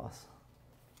GWAS.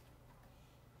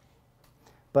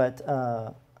 But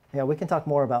yeah, we can talk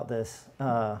more about this.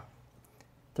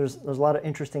 There's a lot of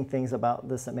interesting things about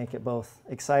this that make it both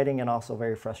exciting and also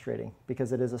very frustrating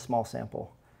because it is a small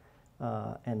sample,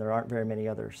 and there aren't very many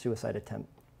other suicide attempt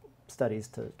studies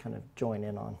to kind of join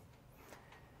in on.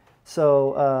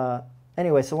 So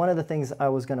anyway, so one of the things I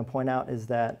was going to point out is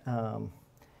that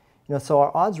so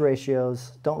our odds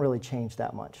ratios don't really change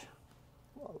that much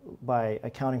by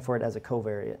accounting for it as a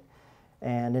covariate.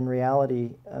 And in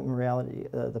reality,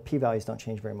 the p-values don't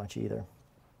change very much either.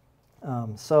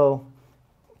 So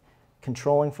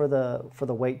controlling for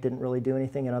the weight didn't really do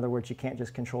anything. In other words, you can't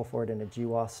just control for it in a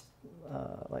GWAS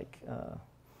like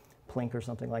Plink or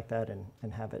something like that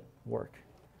and have it work.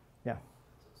 Yeah.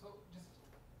 So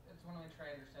just want to make sure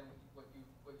I understand what you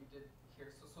did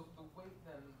here. So the weight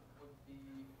then would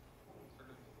be sort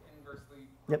of inversely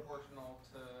proportional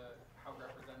to how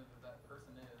representative that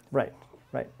person is. Right.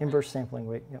 Right. Inverse sampling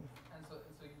weight. Yep. And so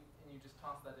you just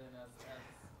toss that in as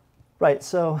right.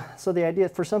 So the idea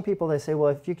for some people, they say, well,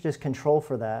 if you could just control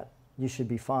for that, you should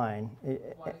be fine.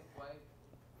 Why?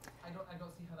 I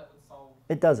don't see how that would solve.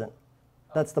 It doesn't.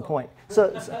 That's the point. So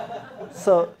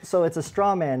it's a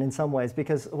straw man in some ways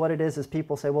because what it is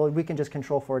people say, well, we can just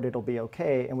control for it, it'll be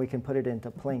okay, and we can put it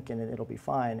into Plink and it'll be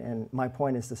fine. And my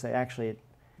point is to say, actually,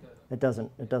 it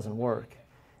doesn't work.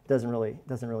 It doesn't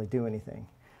really do anything.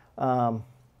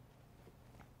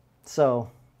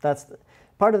 So that's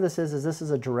part of this is this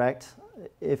is a direct.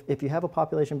 If you have a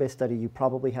population-based study, you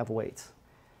probably have weights,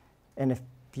 and if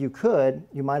you could,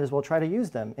 you might as well try to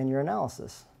use them in your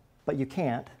analysis, but you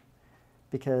can't.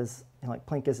 Because like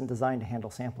Plink isn't designed to handle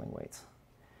sampling weights.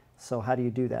 So how do you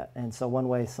do that? And so one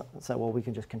way said, well, we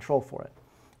can just control for it.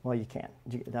 Well, you can't.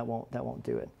 That won't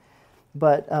do it.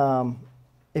 But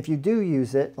if you do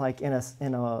use it, like in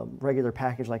a regular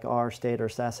package like R, State, or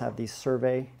SAS have these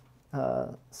survey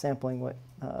sampling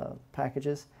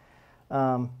packages,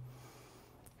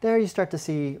 there you start to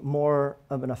see more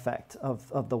of an effect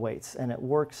of the weights, and it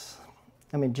works.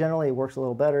 I mean, generally it works a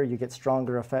little better. You get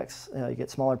stronger effects. You get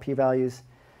smaller p-values,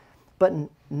 but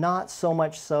not so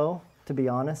much so, to be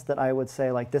honest, that I would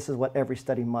say like this is what every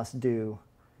study must do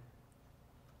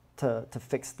to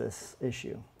fix this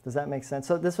issue. Does that make sense?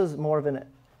 So this was more of an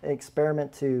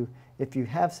experiment to, if you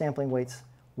have sampling weights,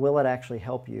 will it actually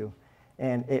help you?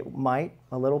 And it might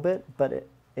a little bit, but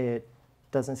it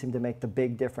doesn't seem to make the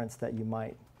big difference that you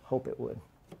might hope it would.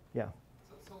 Yeah.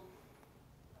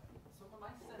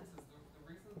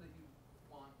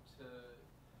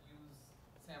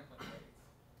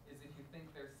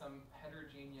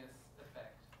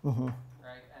 Mm-hmm.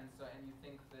 Right, and you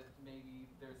think that maybe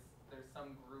there's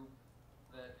some group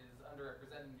that is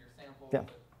underrepresented in your sample. Yeah.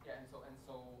 But, yeah, and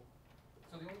so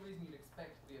the only reason you'd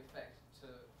expect the effect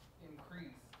to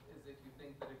increase is if you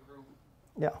think that a group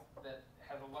that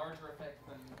has a larger effect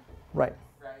than right.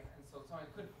 Right, and so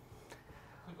it could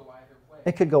go either way.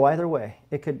 It could go either way.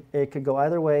 It could go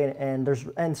either way,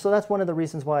 and so that's one of the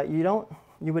reasons why you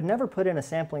would never put in a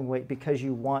sampling weight because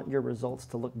you want your results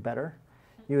to look better.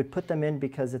 You would put them in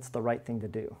because it's the right thing to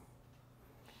do.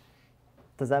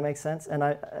 Does that make sense?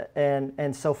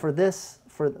 And so for this,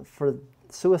 for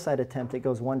suicide attempt, it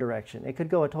goes one direction. It could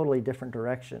go a totally different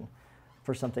direction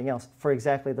for something else, for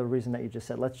exactly the reason that you just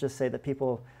said. Let's just say that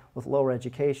people with lower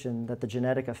education, that the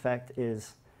genetic effect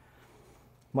is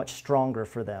much stronger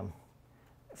for them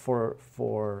for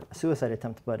a suicide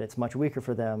attempt, but it's much weaker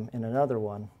for them in another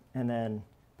one. And then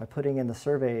by putting in the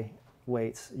survey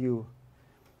weights, you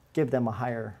give them a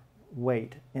higher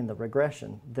weight in the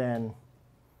regression, then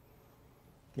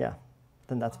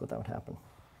that's what that would happen.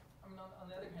 I mean, on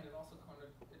the other hand, it also kind of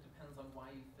depends on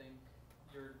why you think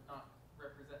you're not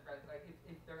represent. Right? Like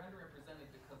if they're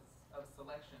underrepresented because of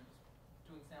selection, just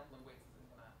doing sampling weights isn't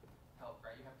going to help,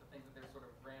 right? You have to think that they're sort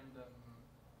of random.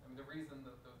 I mean, the reason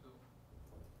that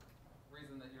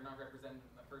you're not represented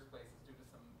in the first place is due to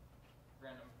some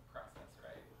random process,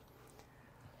 right?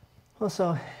 Well,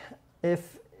 so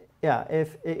if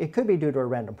it could be due to a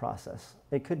random process.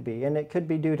 It could be, and it could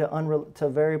be due to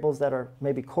variables that are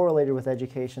maybe correlated with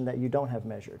education that you don't have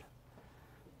measured,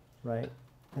 right?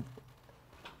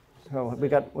 Oh, we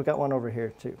got one over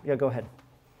here too. Yeah, go ahead.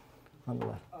 On the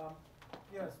left.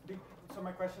 Yes. So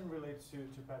my question relates to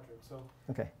Patrick. So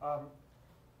okay.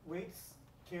 Weights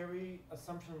carry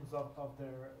assumptions of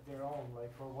their own.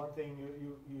 Like for one thing,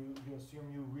 you assume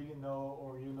you really know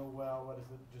or you know well what is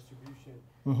the distribution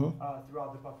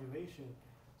throughout the population.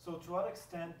 So to what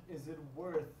extent is it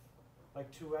worth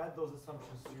like to add those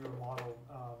assumptions to your model?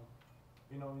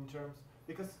 You know, in terms,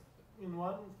 because in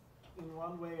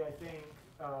one way, I think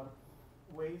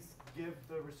weights give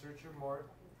the researcher more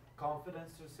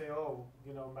confidence to say, oh,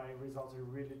 you know, my results are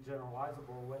really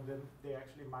generalizable, when then they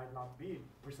actually might not be,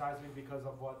 precisely because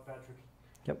of what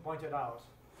Patrick pointed out.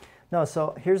 No,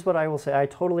 so here's what I will say. I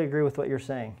totally agree with what you're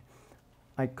saying.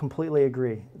 I completely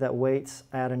agree that weights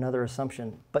add another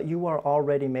assumption, but you are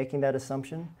already making that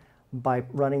assumption by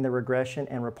running the regression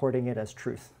and reporting it as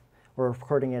truth, or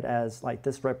reporting it as like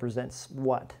this represents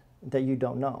what that you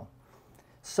don't know.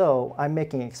 So I'm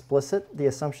making explicit the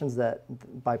assumptions that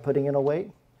by putting in a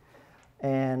weight,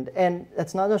 and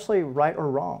it's not necessarily right or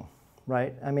wrong,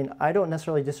 right? I mean, I don't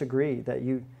necessarily disagree that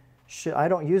you should. I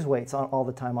don't use weights all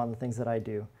the time on the things that I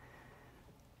do.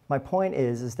 My point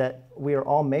is that we are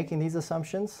all making these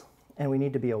assumptions, and we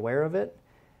need to be aware of it.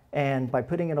 And by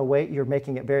putting in a weight, you're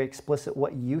making it very explicit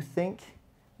what you think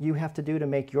you have to do to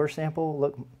make your sample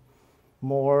look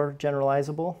more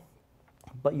generalizable.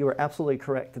 But you are absolutely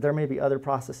correct that there may be other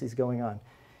processes going on.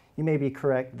 You may be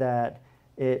correct that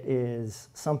it is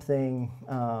something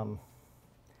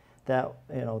that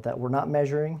we're not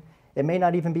measuring. It may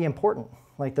not even be important.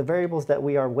 Like the variables that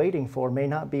we are waiting for may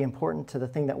not be important to the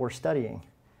thing that we're studying.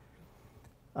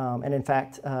 And in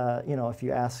fact, if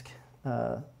you ask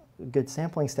a good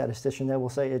sampling statistician, they will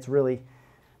say it's really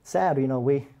sad. You know,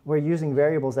 we're using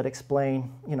variables that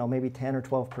explain, maybe 10 or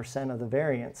 12% of the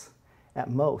variance at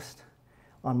most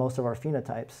on most of our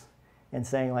phenotypes, and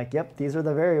saying like, yep, these are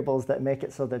the variables that make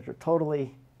it so that you're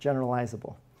totally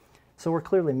generalizable. So we're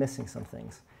clearly missing some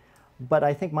things. But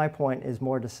I think my point is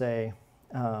more to say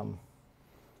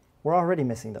we're already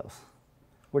missing those.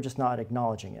 We're just not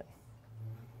acknowledging it.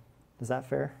 Is that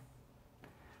fair?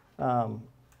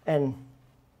 And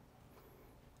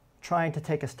trying to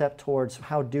take a step towards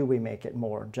how do we make it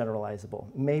more generalizable.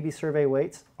 Maybe survey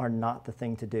weights are not the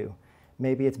thing to do.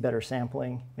 Maybe it's better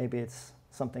sampling. Maybe it's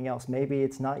something else. Maybe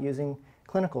it's not using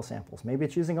clinical samples. Maybe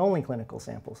it's using only clinical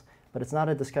samples. But it's not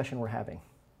a discussion we're having.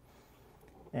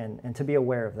 And to be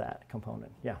aware of that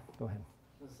component. Yeah, go ahead.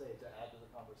 I was going to say, to add to the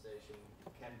conversation,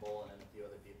 Ken Bolin and a few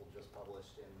other people just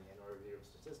published in the Annual Review of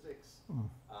Statistics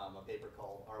a paper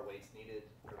called Are Weights Needed?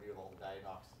 A review of all the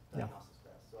diagnostics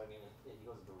tests. So I mean, it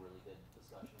goes into a really good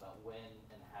discussion about when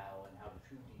and how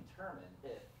to determine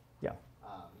if you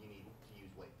need to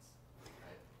use weights.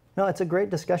 Right? No, it's a great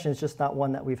discussion. It's just not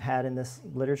one that we've had in this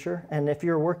literature. And if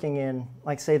you're working in,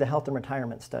 like say the health and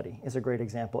retirement study is a great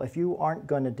example. If you aren't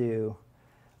going to do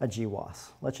a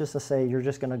GWAS, let's just say you're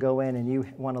just going to go in and you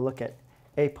want to look at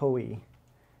ApoE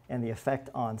and the effect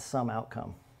on some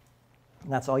outcome.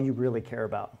 And that's all you really care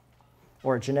about.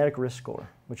 Or a genetic risk score,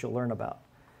 which you'll learn about.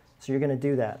 So you're going to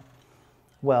do that.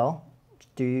 Well,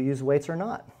 do you use weights or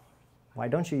not? Why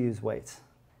don't you use weights?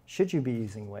 Should you be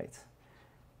using weights?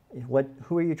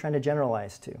 Who are you trying to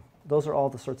generalize to? Those are all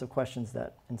the sorts of questions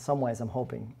that, in some ways, I'm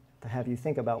hoping to have you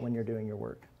think about when you're doing your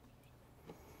work.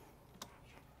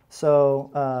 So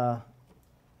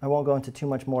I won't go into too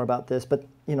much more about this, but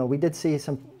we did see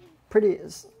some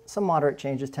moderate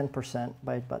changes, 10%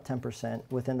 by about 10%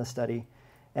 within the study.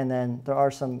 And then there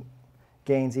are some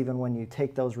gains even when you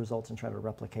take those results and try to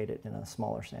replicate it in a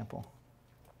smaller sample.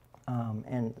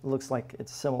 And it looks like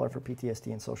it's similar for PTSD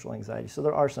and social anxiety. So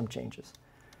there are some changes,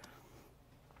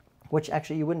 which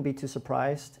actually you wouldn't be too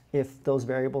surprised if those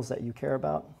variables that you care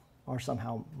about are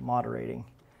somehow moderating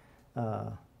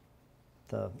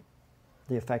the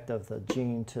effect of the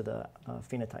gene to the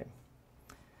phenotype.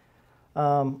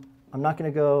 I'm not going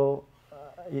to go.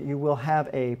 You will have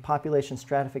a population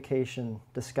stratification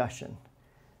discussion,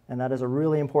 and that is a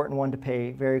really important one to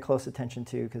pay very close attention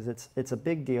to because it's a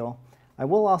big deal. I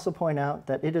will also point out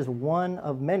that it is one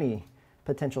of many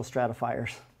potential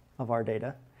stratifiers of our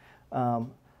data.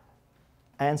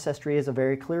 Ancestry is a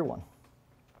very clear one.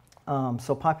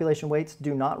 So population weights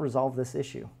do not resolve this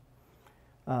issue.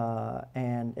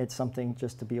 And it's something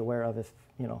just to be aware of. If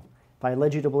I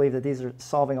led you to believe that these are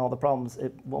solving all the problems,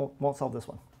 it won't solve this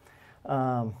one.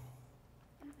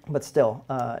 But still,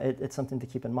 it's something to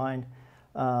keep in mind.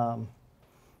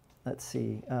 Let's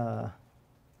see.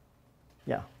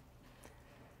 Yeah.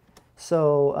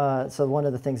 So one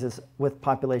of the things is with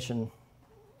population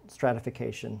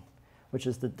stratification, which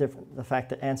is the fact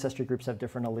that ancestry groups have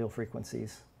different allele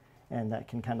frequencies, and that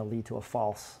can kind of lead to a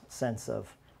false sense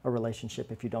of a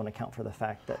relationship if you don't account for the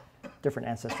fact that different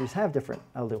ancestries have different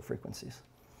allele frequencies.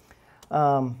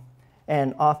 And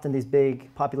And often these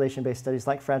big population-based studies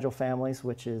like Fragile Families,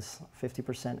 which is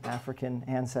 50% African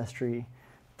ancestry,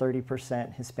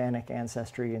 30% Hispanic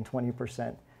ancestry, and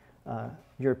 20%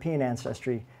 European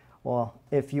ancestry. Well,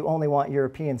 if you only want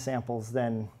European samples,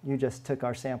 then you just took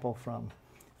our sample from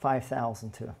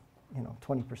 5,000 to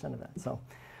 20% of that. So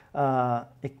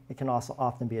it can also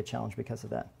often be a challenge because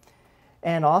of that.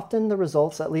 And often the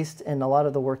results, at least in a lot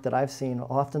of the work that I've seen,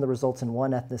 often the results in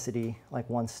one ethnicity, like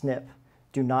one SNP,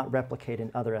 do not replicate in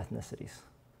other ethnicities.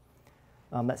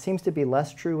 That seems to be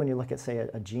less true when you look at, say,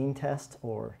 a gene test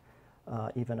or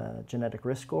even a genetic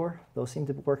risk score. Those seem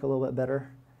to work a little bit better,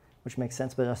 which makes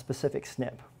sense, but a specific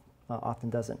SNP often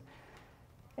doesn't.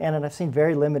 And I've seen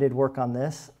very limited work on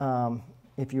this.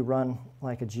 If you run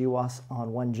like a GWAS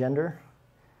on one gender,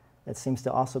 it seems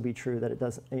to also be true that it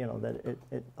doesn't, that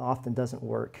it often doesn't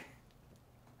work.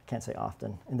 I can't say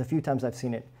often. And the few times I've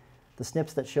seen it, the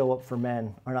SNPs that show up for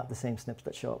men are not the same SNPs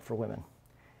that show up for women.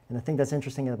 And the thing that's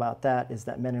interesting about that is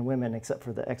that men and women, except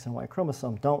for the X and Y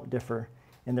chromosome, don't differ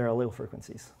in their allele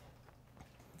frequencies.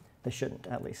 They shouldn't,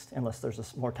 at least, unless there's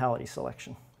a mortality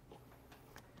selection.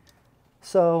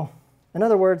 So, in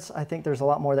other words, I think there's a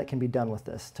lot more that can be done with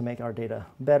this to make our data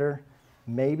better.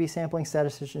 Maybe sampling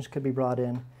statisticians could be brought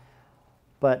in.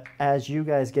 But as you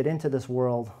guys get into this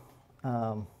world,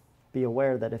 be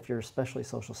aware that if you're especially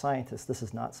social scientists, this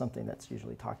is not something that's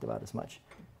usually talked about as much.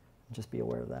 Just be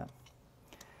aware of that.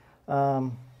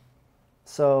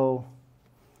 So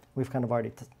we've kind of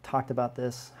already talked about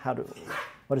this.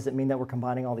 What does it mean that we're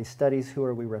combining all these studies? Who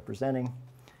are we representing?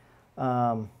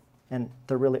 And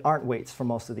there really aren't weights for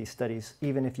most of these studies,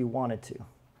 even if you wanted to.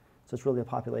 So it's really a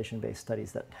population-based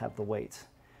studies that have the weights,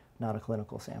 not a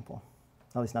clinical sample,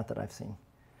 at least not that I've seen.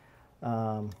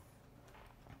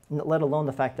 Let alone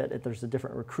the fact that there's a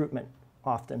different recruitment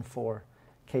often for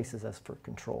cases as for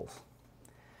controls.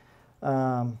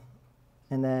 And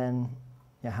then,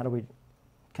 how do we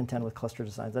contend with cluster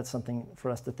designs? That's something for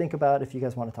us to think about if you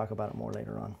guys want to talk about it more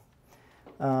later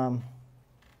on.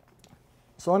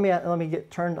 So let me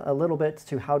turn a little bit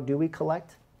to how do we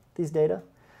collect these data.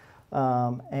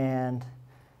 And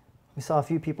we saw a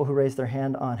few people who raised their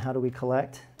hand on how do we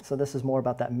collect. So this is more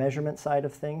about that measurement side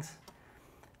of things.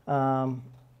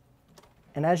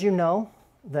 And as you know,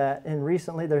 that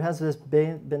recently there has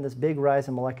been this big rise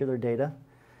in molecular data.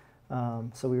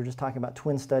 So we were just talking about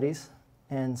twin studies.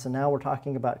 And so now we're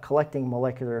talking about collecting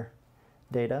molecular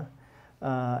data.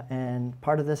 And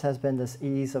part of this has been this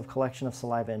ease of collection of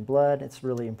saliva and blood. It's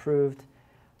really improved.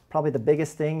 Probably the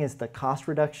biggest thing is the cost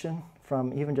reduction.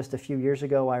 From even just a few years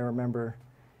ago, I remember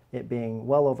it being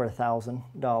well over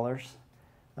 $1,000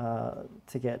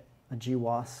 to get a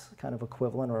GWAS kind of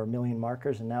equivalent or 1 million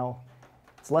markers, and now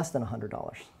it's less than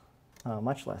 $100,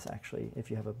 much less actually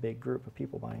if you have a big group of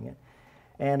people buying it.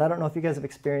 And I don't know if you guys have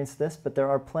experienced this, but there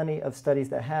are plenty of studies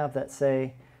that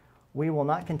say, we will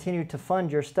not continue to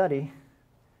fund your study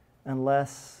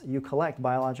unless you collect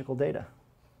biological data.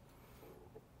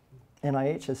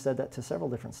 NIH has said that to several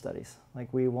different studies. Like,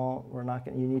 you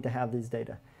need to have these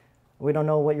data. We don't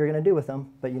know what you're going to do with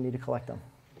them, but you need to collect them.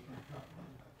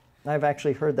 I've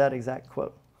actually heard that exact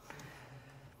quote.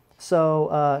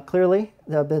 So clearly,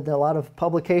 there have been a lot of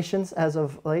publications as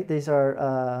of late. These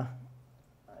are,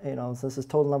 this is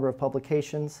total number of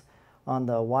publications on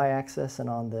the y-axis, and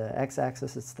on the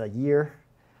x-axis, it's the year.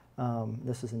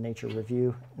 This is a Nature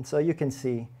review. And so you can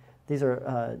see these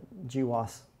are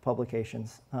GWAS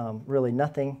publications. Really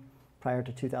nothing prior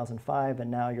to 2005,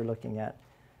 and now you're looking at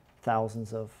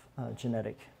thousands of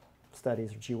genetic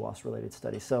studies or GWAS-related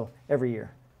studies. So every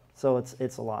year. So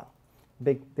it's a lot.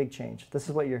 Big change. This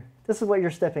is what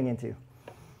you're stepping into.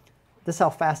 This is how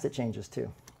fast it changes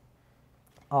too.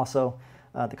 Also,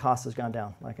 the cost has gone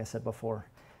down, like I said before.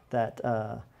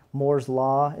 That Moore's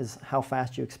law is how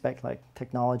fast you expect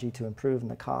technology to improve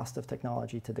and the cost of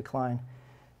technology to decline.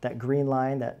 That green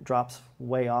line that drops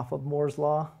way off of Moore's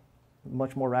law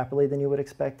much more rapidly than you would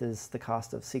expect is the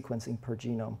cost of sequencing per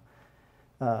genome,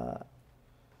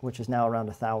 which is now around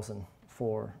 $1,000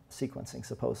 for sequencing,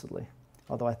 supposedly.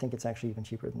 Although I think it's actually even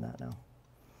cheaper than that now.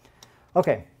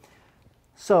 Okay,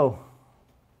 so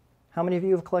how many of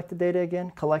you have collected data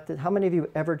again? How many of you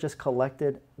ever just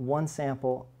collected one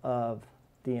sample of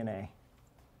DNA?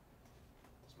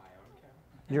 It's my own count.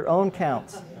 Your own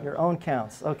counts. Your own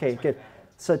counts. Okay, good.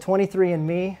 So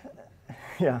 23andMe,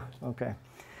 yeah, okay.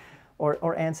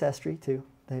 Or Ancestry too.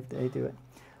 They do it.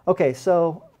 Okay,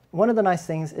 so one of the nice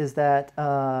things is that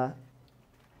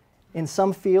in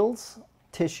some fields,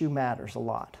 tissue matters a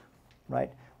lot,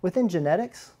 right? Within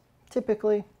genetics,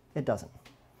 typically, it doesn't.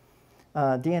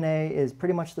 DNA is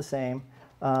pretty much the same.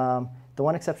 The The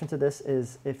one exception to this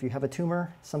is if you have a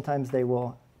tumor, sometimes they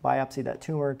will biopsy that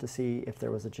tumor to see if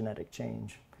there was a genetic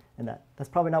change in that. That's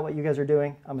probably not what you guys are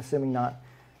doing. I'm assuming not.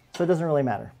 So it doesn't really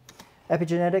matter.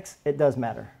 Epigenetics, it does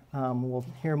matter. We'll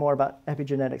hear more about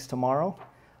epigenetics tomorrow.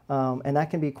 And that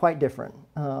can be quite different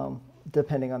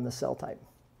depending on the cell type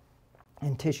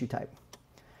and tissue type.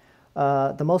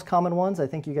 The most common ones, I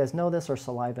think you guys know this, are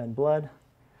saliva and blood.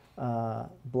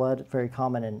 Blood, very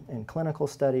common in clinical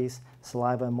studies.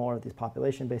 Saliva, more of these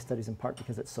population-based studies, in part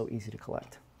because it's so easy to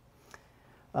collect.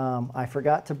 I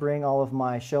forgot to bring all of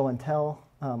my show and tell.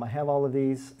 I have all of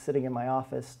these sitting in my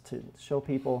office to show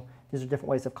people. These are different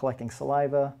ways of collecting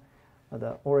saliva.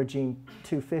 The Origene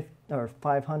 250 or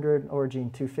 500,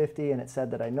 Origene 250, and it said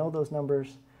that I know those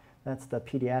numbers. That's the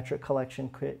pediatric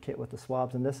collection kit with the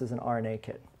swabs, and this is an RNA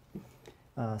kit,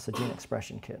 so gene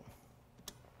expression kit.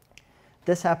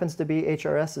 This happens to be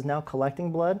HRS is now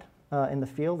collecting blood in the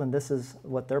field, and this is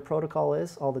what their protocol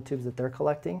is, all the tubes that they're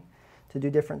collecting to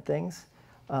do different things,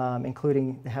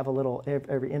 including they have a little,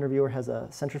 every interviewer has a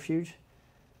centrifuge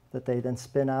that they then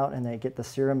spin out, and they get the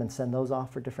serum and send those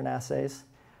off for different assays.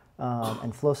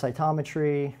 And flow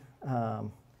cytometry,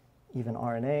 even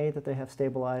RNA that they have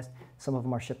stabilized. Some of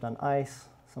them are shipped on ice,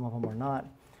 some of them are not.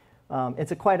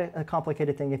 It's quite a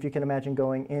complicated thing. If you can imagine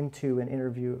going into an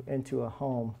interview, into a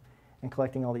home, and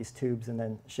collecting all these tubes and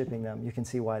then shipping them, you can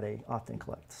see why they often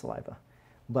collect saliva.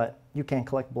 But you can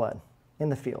collect blood in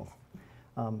the field,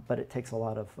 but it takes a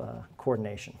lot of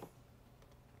coordination.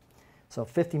 So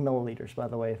 50 milliliters, by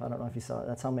the way, I don't know if you saw it,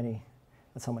 that's how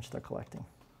much they're collecting.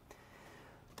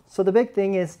 So the big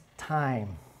thing is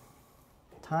time.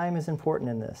 Time is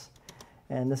important in this,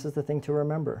 and this is the thing to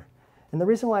remember. And the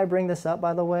reason why I bring this up,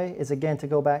 by the way, is again to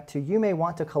go back to you may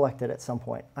want to collect it at some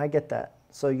point. I get that,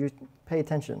 so you pay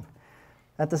attention.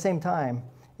 At the same time,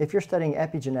 if you're studying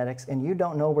epigenetics and you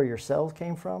don't know where your cells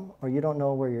came from, or you don't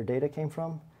know where your data came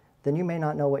from, then you may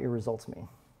not know what your results mean.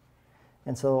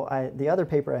 And so the other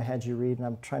paper I had you read, and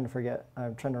I'm trying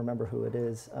to remember who it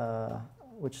is,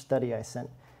 which study I sent,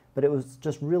 but it was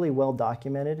just really well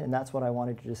documented, and that's what I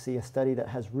wanted you to see, a study that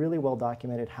has really well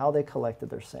documented how they collected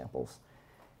their samples,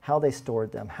 how they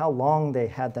stored them, how long they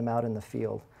had them out in the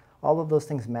field. All of those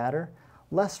things matter,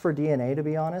 less for DNA, to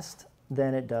be honest,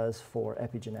 than it does for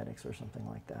epigenetics or something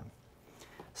like that.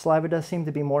 Saliva does seem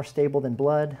to be more stable than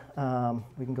blood.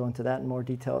 We can go into that in more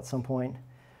detail at some point.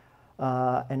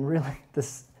 And really,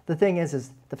 the thing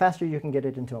is the faster you can get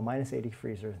it into a -80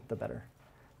 freezer, the better.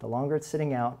 The longer it's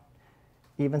sitting out,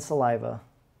 even saliva,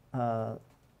 the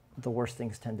worse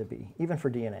things tend to be, even for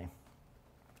DNA.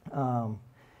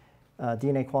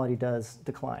 DNA quality does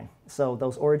decline. So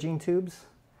those Origene tubes,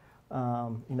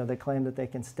 they claim that they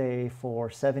can stay for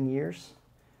 7 years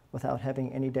without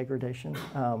having any degradation,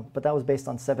 but that was based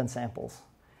on 7 samples,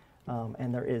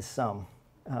 and there is some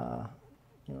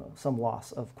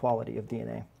loss of quality of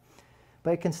DNA.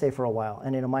 But it can stay for a while,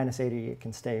 and in a -80, it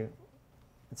can stay,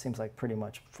 it seems like pretty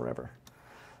much forever.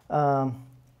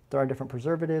 There are different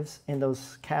preservatives in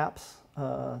those caps,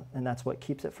 and that's what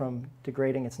keeps it from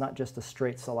degrading. It's not just a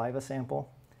straight saliva sample,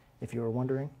 if you were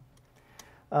wondering.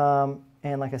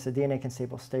 And like I said, DNA can stay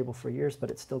stable for years, but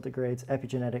it still degrades.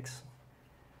 Epigenetics,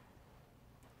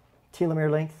 telomere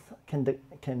length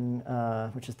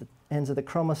which is the ends of the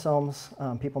chromosomes.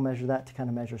 People measure that to kind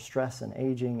of measure stress and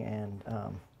aging and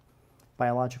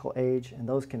biological age, and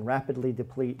those can rapidly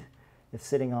deplete if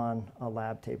sitting on a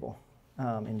lab table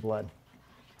in blood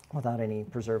without any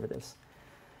preservatives.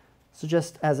 So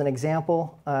just as an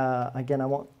example, again, I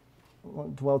won't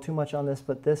dwell too much on this,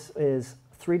 but this is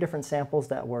 3 different samples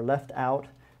that were left out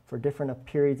for different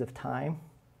periods of time,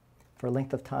 for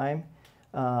length of time,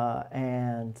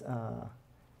 and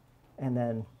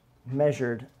then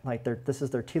measured, like this is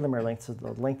their telomere length, so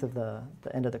the length of the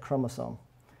end of the chromosome.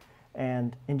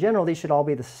 And in general, these should all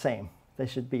be the same. They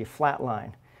should be a flat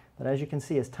line. But as you can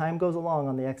see, as time goes along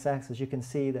on the x-axis, you can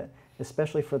see that,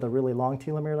 especially for the really long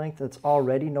telomere length, it's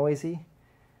already noisy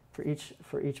for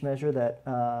each measure that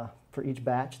for each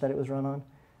batch that it was run on.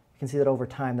 You can see that over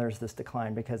time there's this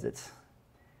decline because it's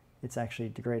actually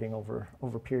degrading over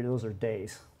a period. Those are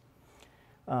days.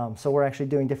 So we're actually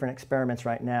doing different experiments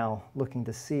right now, looking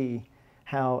to see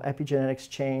how epigenetics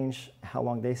change, how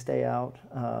long they stay out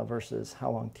versus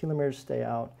how long telomeres stay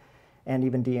out, and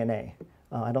even DNA.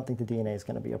 I don't think the DNA is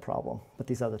going to be a problem, but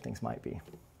these other things might be.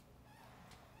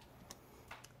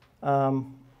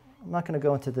 I'm not going to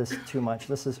go into this too much.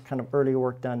 This is kind of early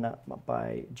work done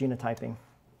by genotyping.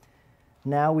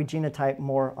 Now we genotype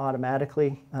more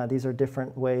automatically. These are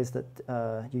different ways that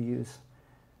you use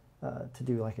to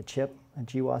do like a chip, a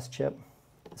GWAS chip.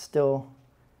 Still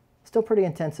pretty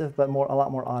intensive, but a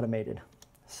lot more automated.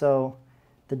 So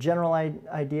the general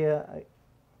idea,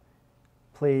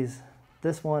 please,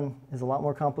 this one is a lot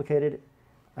more complicated.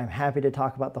 I'm happy to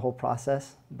talk about the whole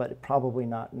process, but probably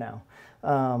not now.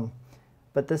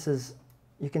 But this is,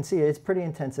 you can see it's pretty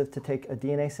intensive to take a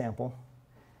DNA sample,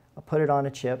 put it on a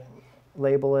chip,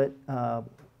 label it,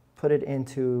 put it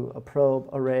into a probe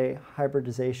array,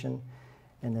 hybridization,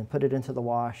 and then put it into the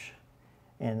wash,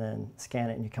 and then scan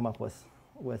it, and you come up with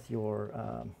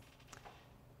your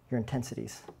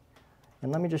intensities.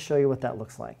 And let me just show you what that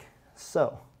looks like.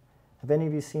 So, have any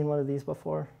of you seen one of these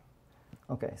before?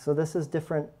 Okay, so this is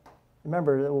different.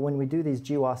 Remember that when we do these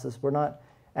GWASs, we're not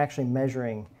actually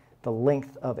measuring the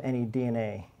length of any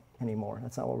DNA anymore.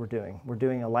 That's not what we're doing. We're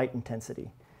doing a light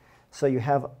intensity. So you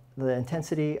have the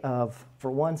intensity for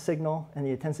one signal and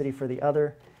the intensity for the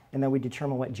other, and then we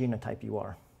determine what genotype you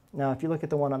are. Now, if you look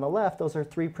at the one on the left, those are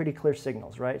three pretty clear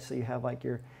signals, right? So you have like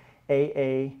your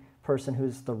AA person,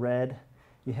 who's the red.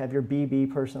 You have your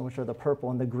BB person, which are the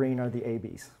purple, and the green are the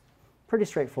ABs. Pretty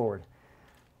straightforward.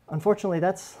 Unfortunately,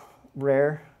 that's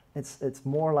rare. It's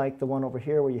more like the one over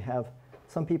here where you have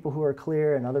some people who are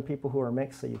clear and other people who are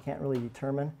mixed, so you can't really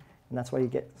determine, and that's why you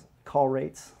get call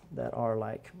rates that are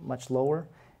like much lower.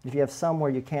 If you have some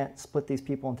where you can't split these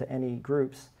people into any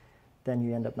groups, then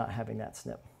you end up not having that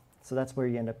SNP. So that's where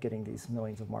you end up getting these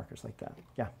millions of markers like that.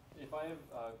 Yeah? If I have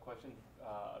a question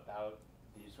about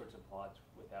these sorts of plots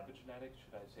with epigenetics,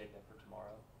 should I save that for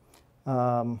tomorrow?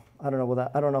 I don't know.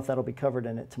 I don't know if that'll be covered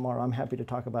in it tomorrow. I'm happy to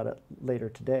talk about it later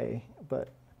today, but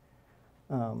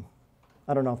I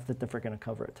don't know if we're going to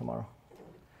cover it tomorrow.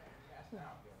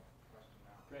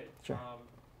 Great. Sure.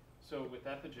 So with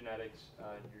epigenetics,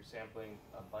 you're sampling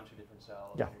a bunch of different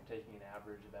cells, Yeah. and you're taking an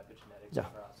average of epigenetics Yeah.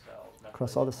 across cells.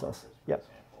 Across all the methylation cells. markers, for Yep.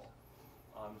 example.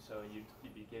 So you'd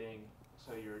be getting,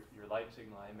 so your light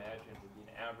signal, I imagine, would be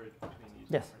an average between these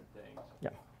Yes. different things.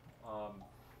 Yeah.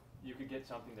 You could get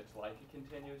something that's like a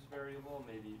continuous variable,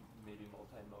 maybe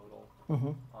multimodal.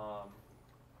 Mm-hmm.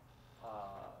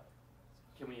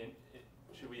 Should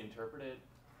we interpret it,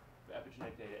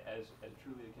 epigenetic data, as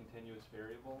truly a continuous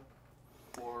variable,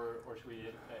 or should we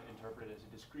interpret it as a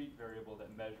discrete variable that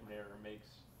measurement error makes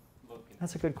look continuous?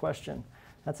 That's a good question.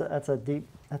 That's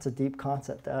a deep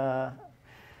concept.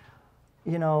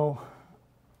 You know,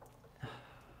 I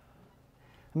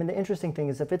mean, the interesting thing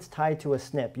is if it's tied to a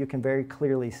SNP, you can very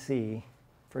clearly see,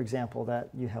 for example, that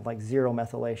you have like 0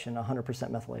 methylation,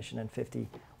 100% methylation, and 50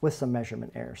 with some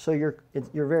measurement error. So you're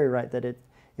very right that it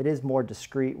is more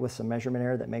discrete with some measurement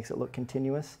error that makes it look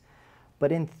continuous.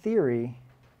 But in theory,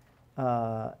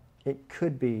 it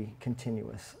could be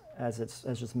continuous as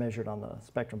it's measured on the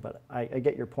spectrum. But I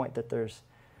get your point that there's,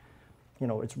 you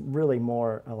know, it's really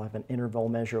more like an interval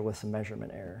measure with some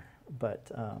measurement error.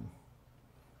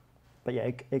 But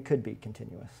yeah, it could be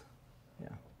continuous.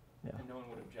 Yeah. And no one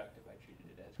would object if I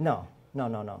treated it as No,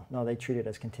 continuous. no. They treat it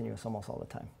as continuous almost all the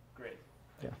time. Great.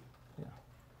 Yeah,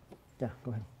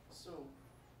 go ahead. So,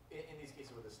 in these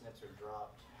cases where the SNPs are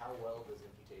dropped, how well does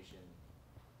imputation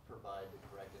provide the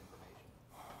correct information?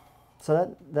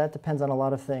 So that depends on a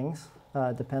lot of things.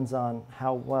 It depends on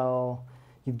how well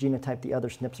you've genotyped the other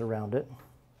SNPs around it.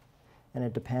 And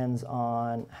it depends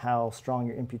on how strong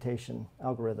your imputation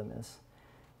algorithm is.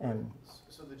 And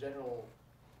So the general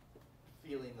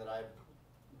feeling that I've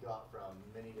got from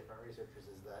many different researchers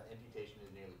is that imputation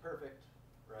is nearly perfect,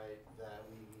 right? That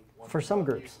we want for to some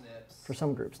drop groups, new SNPs. for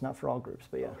some groups, not for all groups,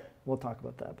 but yeah, Okay. we'll talk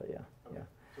about that, but yeah. Okay.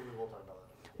 So we will talk about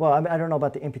that. Well, I don't know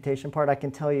about the imputation part. I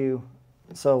can tell you,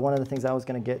 so one of the things I was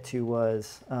going to get to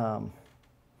was, I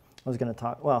was going to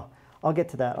talk, well, I'll get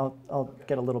to that. I'll Okay.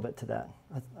 get a little bit to that.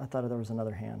 I thought there was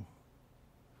another hand.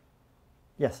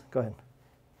 Yes, go ahead.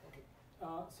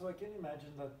 So I can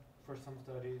imagine that for some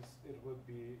studies it would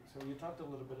be, so you talked a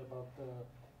little bit about the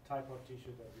type of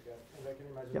tissue that you get, and I can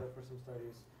imagine Yep. that for some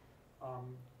studies,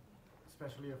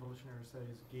 especially evolutionary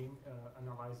studies,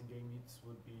 analyzing gametes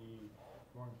would be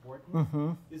more important.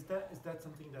 Mm-hmm. Is that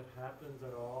something that happens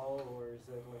at all, or is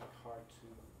it like hard to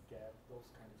get those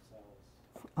kind of cells?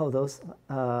 Oh, those,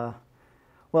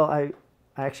 well, I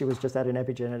actually was just at an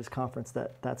epigenetics conference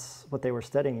that's what they were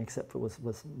studying, except it was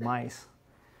mice.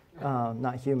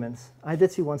 Not humans. I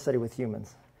did see one study with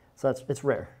humans, so it's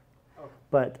rare. Okay.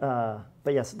 But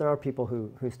yes, there are people who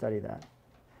study that,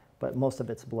 but most of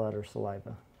it's blood or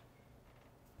saliva.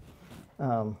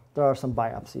 There are some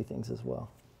biopsy things as well.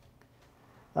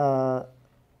 So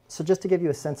just to give you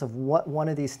a sense of what one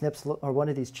of these SNPs or one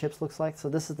of these chips looks like, so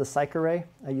this is the psych array.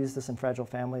 I use this in Fragile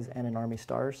Families and in Army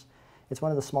Stars. It's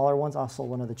one of the smaller ones, also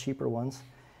one of the cheaper ones.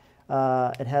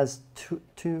 It has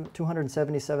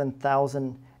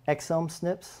 277,000 exome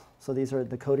SNPs, so these are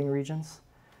the coding regions.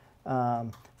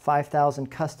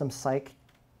 5,000 custom psych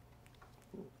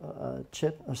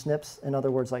chip or SNPs. In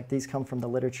other words, like these come from the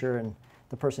literature, and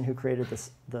the person who created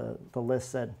the list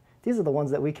said, these are the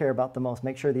ones that we care about the most.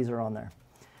 Make sure these are on there.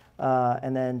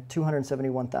 And then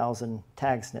 271,000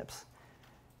 tag SNPs.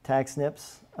 Tag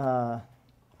SNPs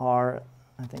are,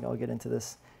 I think I'll get into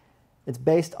this, it's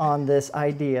based on this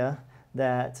idea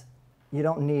that you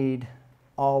don't need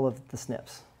all of the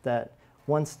SNPs, that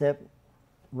one SNP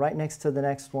right next to the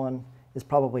next one is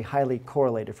probably highly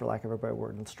correlated, for lack of a better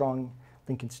word, and strong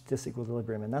linkage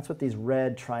disequilibrium. And that's what these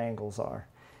red triangles are,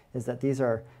 is that these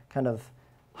are kind of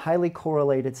highly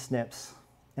correlated SNPs.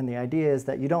 And the idea is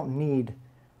that you don't need,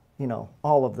 you know,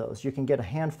 all of those. You can get a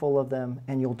handful of them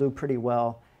and you'll do pretty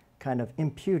well kind of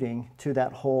imputing to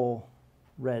that whole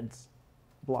red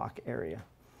block area.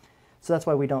 So that's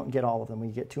why we don't get all of them. We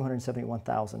get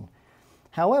 271,000.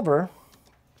 However,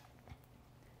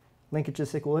 linkage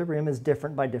disequilibrium is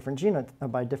different by different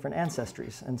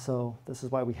ancestries. And so this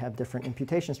is why we have different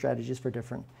imputation strategies for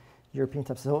different European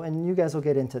types. So, and you guys will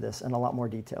get into this in a lot more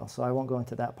detail, so I won't go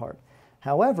into that part.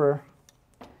 However,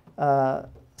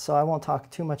 so I won't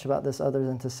talk too much about this other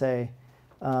than to say,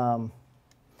 one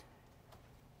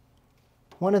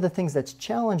of the things that's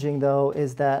challenging, though,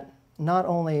 is that not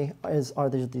only are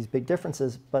there these big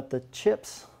differences, but the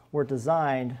chips were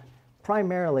designed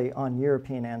primarily on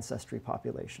European ancestry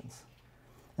populations.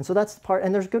 And so that's part,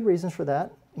 and there's good reasons for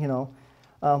that. You know,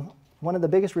 one of the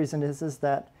biggest reasons is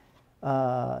that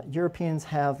Europeans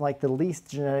have like the least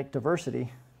genetic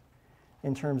diversity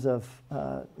in terms of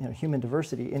you know, human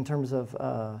diversity, in terms of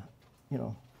you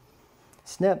know,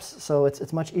 SNPs. So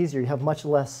it's much easier. You have much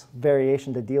less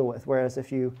variation to deal with. Whereas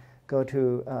if you go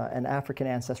to an African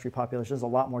ancestry population, there's a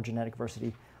lot more genetic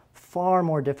diversity, far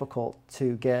more difficult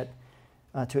to get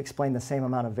to explain the same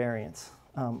amount of variance.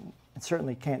 It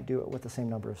certainly can't do it with the same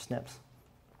number of SNPs.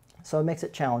 So it makes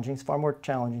it challenging. It's far more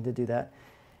challenging to do that.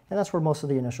 And that's where most of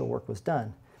the initial work was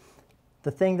done.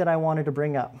 The thing that I wanted to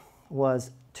bring up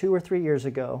was 2 or 3 years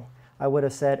ago, I would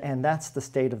have said, and that's the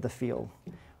state of the field.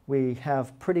 We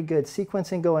have pretty good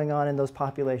sequencing going on in those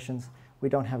populations. We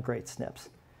don't have great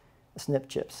SNP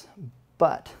chips.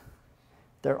 But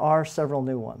there are several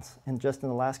new ones, and just in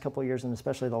the last couple of years, and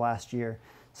especially the last year.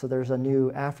 So there's a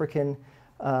new African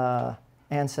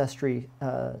ancestry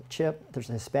chip, there's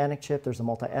a Hispanic chip, there's a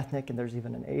multi-ethnic, and there's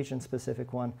even an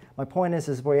Asian-specific one. My point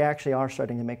is we actually are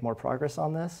starting to make more progress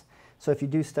on this. So if you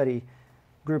do study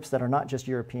groups that are not just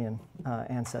European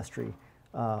ancestry,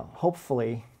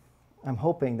 hopefully, I'm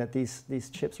hoping that these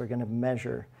chips are going to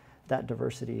measure that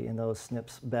diversity in those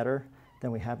SNPs better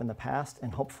than we have in the past,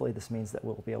 and hopefully this means that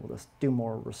we'll be able to do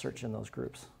more research in those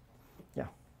groups. Yeah?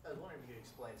 I was wondering if you could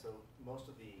explain, so most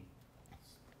of the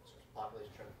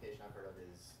population stratification I've heard of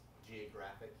is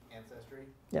geographic ancestry.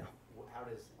 Yeah. How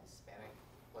does Hispanic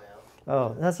play out?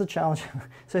 Oh, that's a challenge.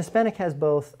 So Hispanic has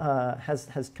both,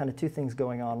 has kind of two things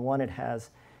going on. One, it has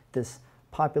this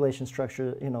population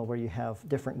structure, you know, where you have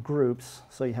different groups.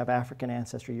 So you have African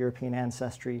ancestry, European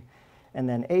ancestry, and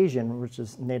then Asian, which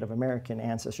is Native American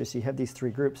ancestry. So you have these three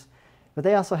groups. But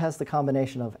they also has the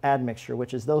combination of admixture,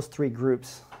 which is those three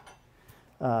groups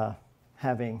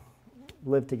having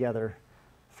lived together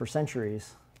for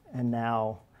centuries, and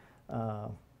now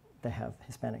they have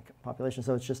Hispanic population.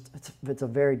 So it's a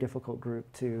very difficult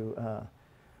group to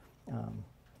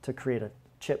create a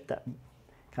chip that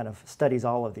kind of studies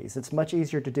all of these. It's much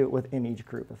easier to do it within each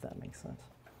group, if that makes sense.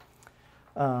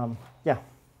 Yeah.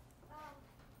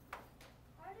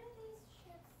 How do these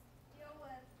chips deal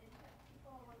with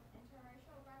people with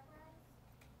interracial backgrounds?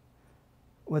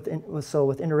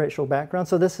 With interracial background,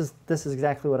 so this is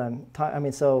exactly what I'm talking. I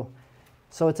mean, so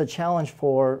it's a challenge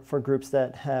for groups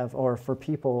that have, or for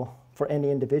people, for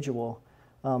any individual.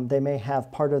 They may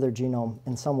have part of their genome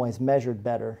in some ways measured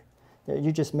better.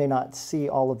 You just may not see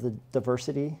all of the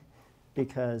diversity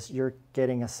because you're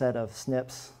getting a set of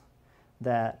SNPs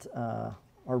that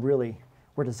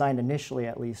were designed initially,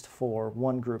 at least, for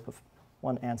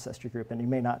one ancestry group, and you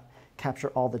may not capture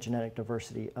all the genetic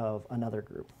diversity of another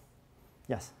group.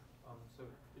 Yes? So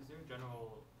is there a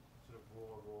general sort of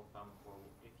rule of thumb for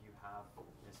if you have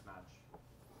mismatch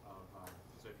of,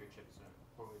 so if your chip is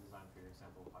poorly designed for your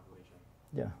sample population,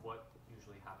 Yeah. what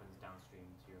usually happens downstream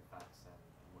to your effects and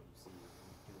what you see when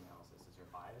you do analysis? Is there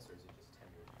bias or is it just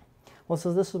tenured? Well,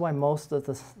 so this is why most of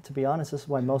this, to be honest, this is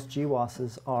why most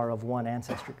GWASs are of one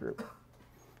ancestry group.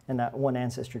 And that one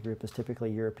ancestry group is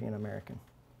typically European American.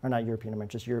 Or not European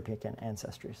American, just European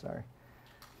ancestry, sorry.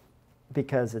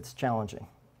 Because it's challenging.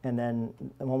 And then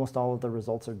almost all of the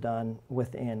results are done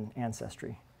within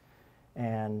ancestry.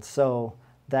 And so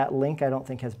that link I don't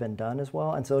think has been done as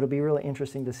well. And so it'll be really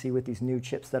interesting to see with these new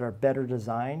chips that are better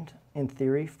designed in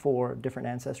theory, for different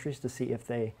ancestries to see if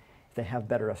they have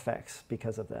better effects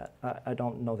because of that. I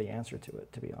don't know the answer to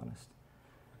it, to be honest.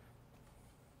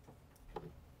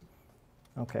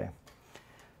 Okay.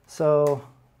 So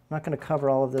I'm not going to cover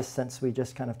all of this since we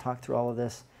just kind of talked through all of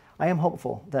this. I am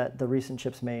hopeful that the recent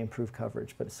chips may improve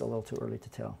coverage, but it's a little too early to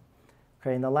tell.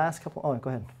 Okay, in the last couple, oh,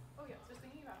 go ahead. Oh yeah, just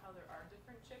thinking about how there are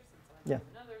different chips and some are Yeah. better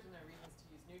than others, and there are reasons to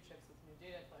use new chips with new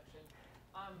data collection.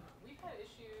 We've had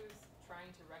issues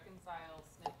trying to reconcile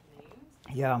SNP names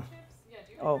to Yeah. chips. Yeah,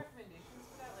 do you Oh. have recommendations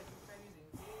for that? Like you tried using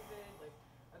David, like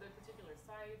are there particular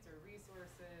sites or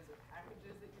resources or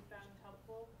packages that you found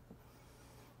helpful?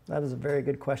 That is a very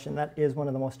good question. That is one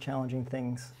of the most challenging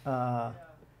things.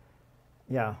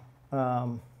 Yeah.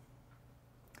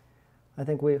 I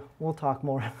think we'll talk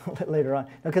more later on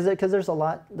because there's a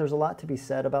lot to be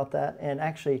said about that. And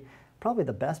actually, probably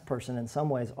the best person in some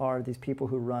ways are these people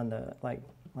who run the like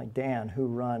Dan, who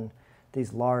run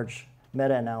these large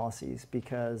meta-analyses,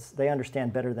 because they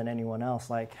understand better than anyone else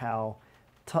like how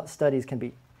studies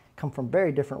can come from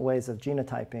very different ways of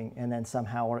genotyping and then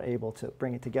somehow are able to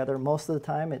bring it together. Most of the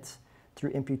time it's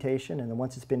through imputation, and then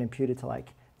once it's been imputed to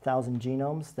like 1,000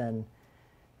 genomes, then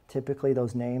typically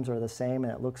those names are the same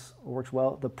and it works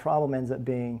well. The problem ends up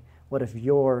being, what if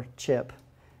your chip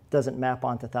doesn't map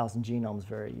onto 1,000 genomes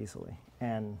very easily?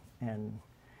 And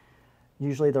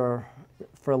usually for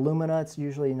Illumina, it's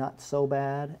usually not so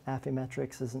bad.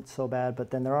 Affymetrix isn't so bad,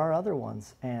 but then there are other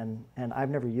ones, and I've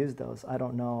never used those. I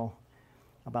don't know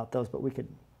about those, but we could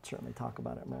certainly talk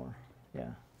about it more. Yeah.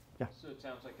 So it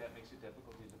sounds like that makes it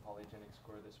difficult to use a polygenic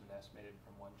score that's been estimated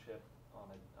from one chip on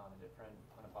a different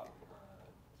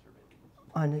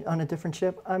survey. On a different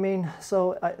chip? I mean,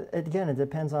 so again, it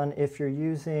depends on if you're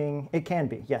using, it can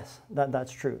be, yes,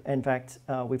 that's true. In fact,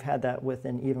 we've had that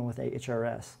even with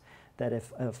HRS, that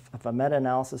if a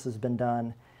meta-analysis has been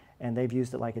done and they've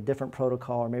used it like a different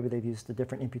protocol, or maybe they've used a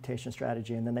different imputation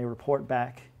strategy, and then they report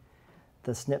back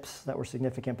the SNPs that were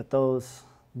significant, but those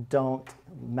don't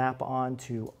map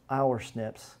onto our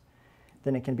SNPs,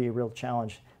 then it can be a real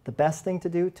challenge. The best thing to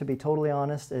do, to be totally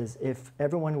honest, is if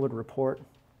everyone would report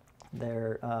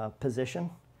their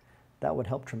position, that would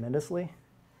help tremendously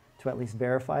to at least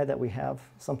verify that we have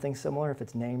something similar if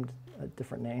it's named a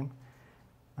different name.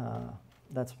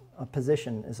 That's a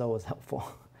position is always helpful,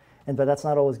 but that's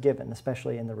not always given,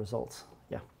 especially in the results.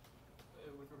 Yeah.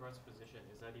 With regards to position,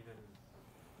 is that even,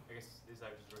 I guess, is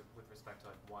that just with respect to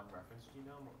like one reference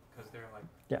genome, because there are like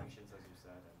functions, as you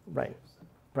said, and Right. chips and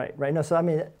Right. No, so I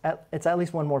mean, it's at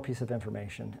least one more piece of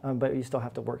information, but you still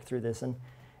have to work through this, and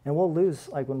we'll lose,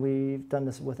 like when we've done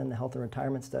this within the health and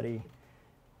retirement study,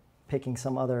 picking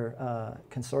some other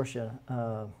consortia,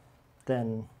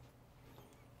 then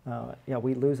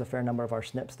we lose a fair number of our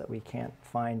SNPs that we can't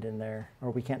find in there,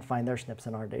 or we can't find their SNPs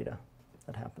in our data.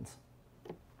 That happens.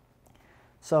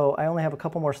 So I only have a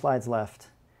couple more slides left,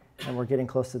 and we're getting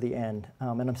close to the end,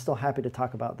 and I'm still happy to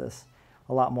talk about this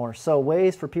a lot more. So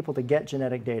ways for people to get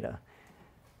genetic data.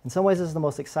 In some ways, this is the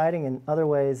most exciting. In other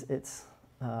ways, it's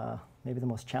maybe the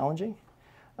most challenging,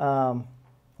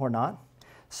 or not.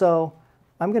 So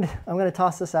I'm gonna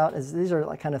toss this out as these are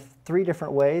like kind of 3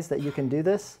 different ways that you can do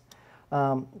this.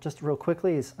 Just real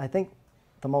quickly, is I think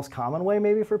the most common way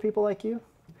maybe for people like you,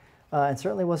 and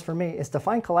certainly was for me, is to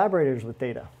find collaborators with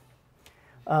data.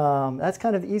 That's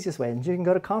kind of the easiest way. And you can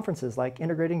go to conferences like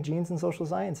Integrating Genes and Social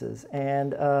Sciences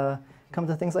and come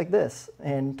to things like this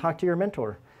and talk to your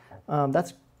mentor.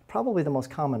 That's probably the most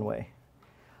common way.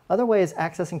 Other way is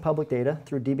accessing public data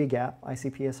through dbGaP,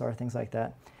 ICPSR, things like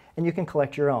that. And you can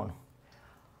collect your own.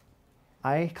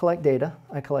 I collect data.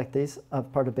 I collect these as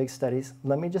part of big studies.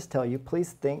 Let me just tell you,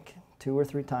 please think 2 or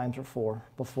 3 times or 4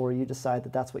 before you decide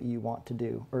that that's what you want to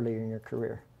do earlier in your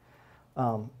career.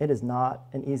 It is not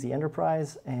an easy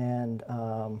enterprise, and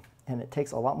it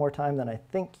takes a lot more time than I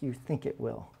think you think it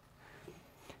will.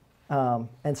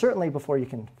 And certainly before you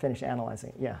can finish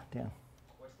analyzing it. Yeah, Dan.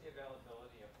 What's the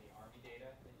availability of the Army data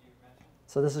that you mentioned?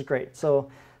 So this is great.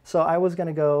 So I was going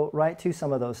to go right to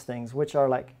some of those things, which are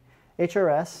like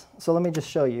HRS. So let me just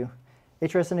show you.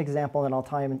 HRS is an example, and I'll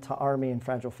tie them into Army and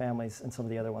Fragile Families and some of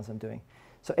the other ones I'm doing.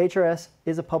 So HRS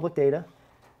is a public data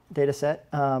set.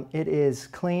 It is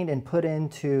cleaned and put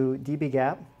into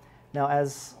dbGaP. Now,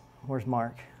 where's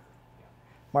Mark?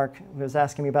 Mark was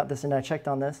asking me about this, and I checked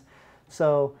on this.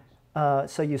 So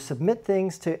you submit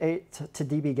things to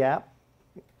dbGaP.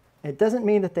 It doesn't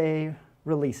mean that they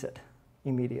release it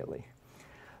immediately.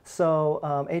 So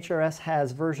HRS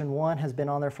has version 1 has been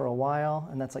on there for a while,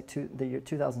 and that's like the year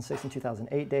 2006 and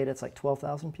 2008 data. It's like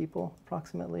 12,000 people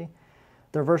approximately.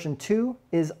 Their version 2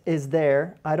 is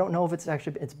there. I don't know if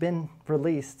it's been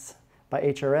released, by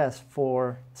HRS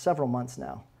for several months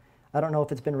now. I don't know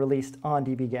if it's been released on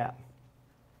dbGaP,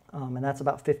 and that's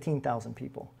about 15,000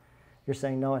 people. You're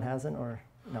saying no, it hasn't, or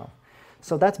no?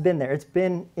 So that's been there. It's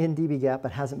been in dbGaP,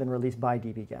 but hasn't been released by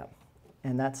dbGaP,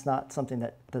 and that's not something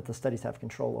that the studies have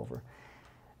control over.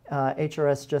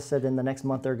 HRS just said in the next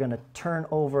month they're going to turn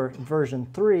over version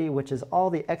 3, which is all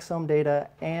the exome data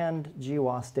and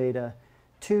GWAS data,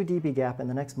 to dbGaP in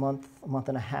the next month, a month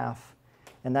and a half,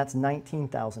 and that's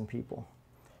 19,000 people.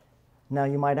 Now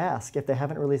you might ask, if they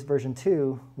haven't released version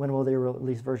 2, when will they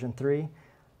release version 3?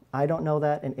 I don't know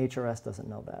that, and HRS doesn't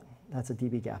know that. That's a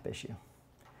dbGaP issue.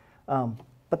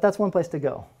 But that's one place to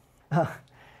go.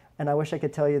 And I wish I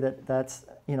could tell you that that's,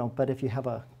 but if you have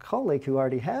a colleague who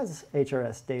already has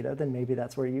HRS data, then maybe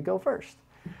that's where you go first.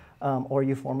 Or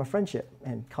you form a friendship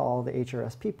and call the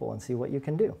HRS people and see what you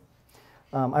can do.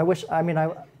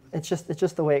 It's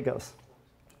just the way it goes.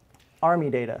 Army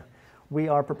data. We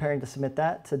are preparing to submit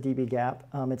that to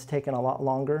dbGaP. It's taken a lot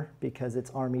longer because it's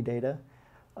Army data.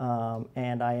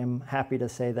 And I am happy to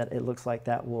say that it looks like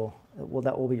that will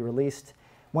be released.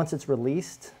 Once it's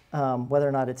released, whether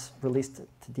or not it's released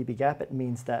to dbGaP, it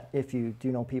means that if you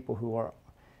do know people who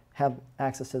have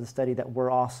access to the study, that we're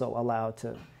also allowed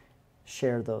to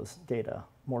share those data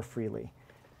more freely.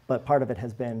 But part of it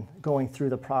has been going through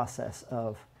the process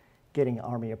of getting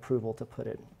Army approval to put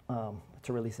it,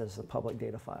 to release it as a public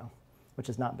data file, which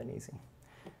has not been easy.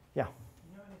 Yeah? Do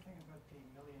you know anything about the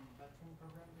Million Veteran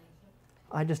Program dataset?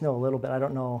 I just know a little bit. I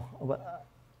don't know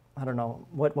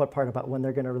what part about when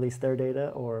they're going to release their data,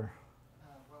 or.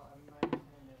 Well, my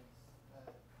understanding is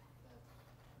that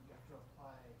you have to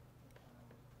apply an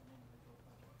individual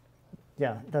budget.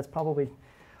 Yeah, that's probably.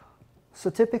 So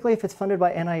typically, if it's funded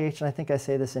by NIH, and I think I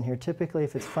say this in here, typically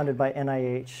if it's funded by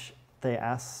NIH, they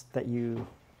ask that you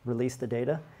release the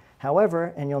data.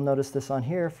 However, and you'll notice this on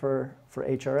here for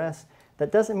HRS,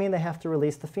 that doesn't mean they have to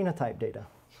release the phenotype data.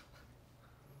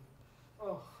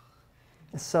 Oh.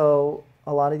 So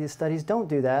a lot of these studies don't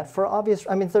do that for obvious,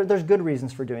 there's good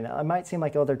reasons for doing that. It might seem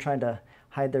like, oh, they're trying to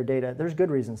hide their data. There's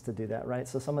good reasons to do that, right?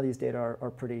 So some of these data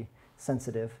are pretty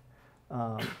sensitive,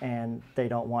 and they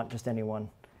don't want just anyone.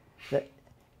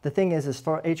 The thing is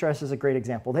for HRS is a great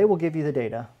example. They will give you the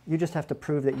data. You just have to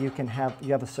prove that you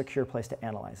have a secure place to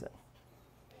analyze it.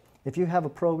 If you have a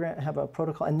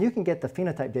protocol, and you can get the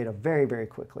phenotype data very, very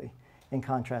quickly in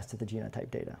contrast to the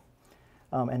genotype data.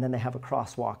 And then they have a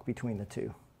crosswalk between the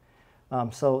two.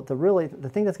 So the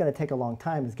thing that's going to take a long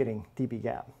time is getting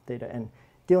dbGaP data and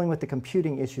dealing with the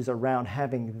computing issues around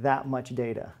having that much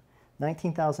data.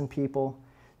 19,000 people,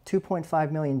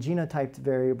 2.5 million genotyped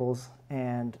variables,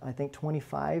 and I think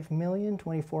 24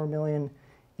 million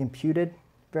imputed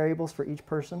variables for each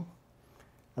person.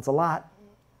 That's a lot.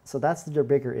 So that's the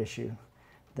bigger issue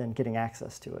than getting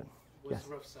access to it. What's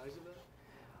the rough size of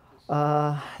that?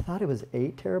 I thought it was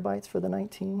 8 terabytes for the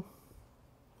 19.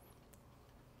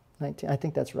 I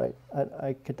think that's right.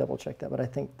 I could double check that, but I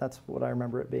think that's what I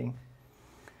remember it being.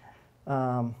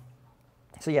 So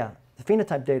yeah, the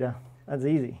phenotype data, that's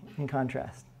easy in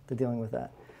contrast to dealing with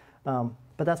that.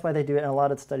 But that's why they do it, and a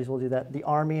lot of studies will do that. The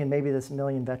Army and maybe this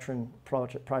Million Veteran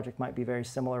project might be very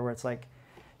similar, where it's like,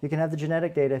 you can have the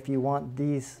genetic data. If you want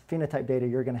these phenotype data,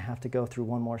 you're going to have to go through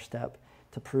one more step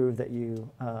to prove that you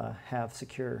have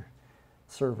secure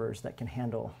servers that can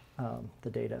handle the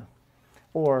data.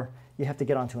 Or you have to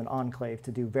get onto an enclave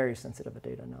to do very sensitive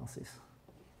data analyses.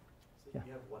 So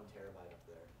you have 1 terabyte up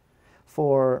there.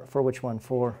 For which one?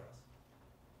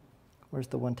 Where's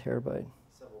the 1 terabyte?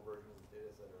 Several versions of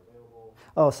data that are available.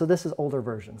 Oh, so this is older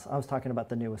versions. I was talking about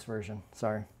the newest version.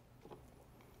 Sorry.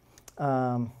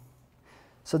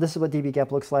 So this is what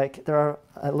dbGaP looks like.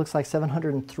 It looks like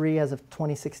 703 as of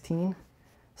 2016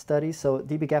 studies. So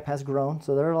dbGaP has grown.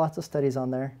 So there are lots of studies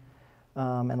on there.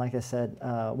 And like I said,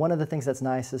 one of the things that's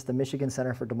nice is the Michigan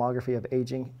Center for Demography of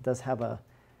Aging does have a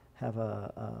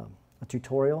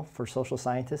tutorial for social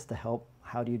scientists to help.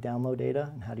 How do you download data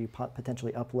and how do you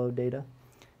potentially upload data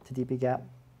to dbGaP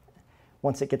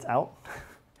once it gets out?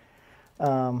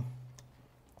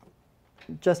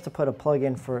 Just to put a plug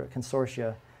in for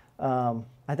consortia,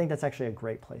 I think that's actually a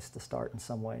great place to start in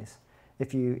some ways.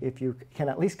 If you can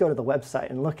at least go to the website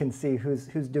and look and see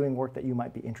who's doing work that you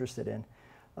might be interested in.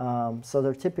 So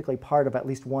they're typically part of at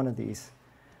least one of these.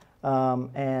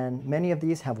 And many of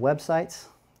these have websites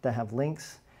that have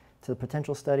links to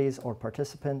potential studies or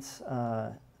participants,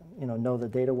 know the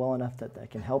data well enough that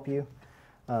can help you.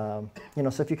 So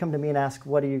if you come to me and ask,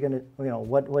 what are you going to,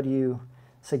 what do you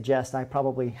suggest? I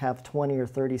probably have 20 or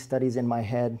 30 studies in my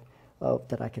head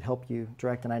that I could help you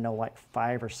direct, and I know like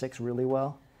 5 or 6 really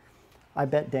well. I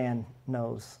bet Dan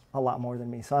knows a lot more than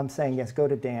me. So I'm saying yes, go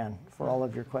to Dan for all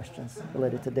of your questions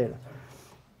related to data.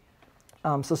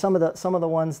 So some of the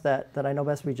ones that I know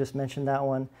best, we just mentioned that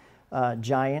one.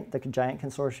 GIANT, the GIANT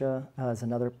Consortia is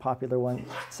another popular one.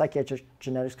 Psychiatric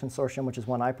Genetics Consortium, which is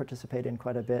one I participate in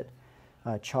quite a bit.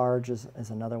 CHARGE is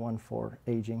another one for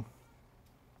aging.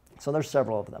 So there's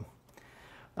several of them.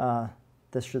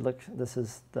 This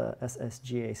is the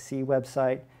SSGAC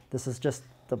website. This is just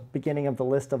the beginning of the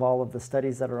list of all of the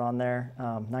studies that are on there.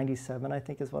 97, I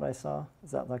think, is what I saw.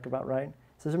 Is that like about right?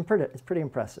 So it's pretty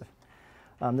impressive.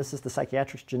 This is the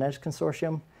Psychiatric Genetics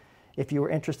Consortium. If you were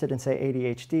interested in, say,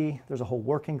 ADHD, there's a whole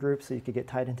working group, so you could get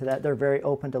tied into that. They're very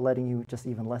open to letting you just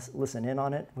even listen in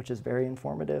on it, which is very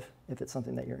informative if it's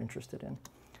something that you're interested in.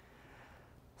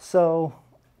 So,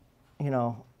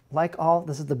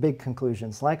 this is the big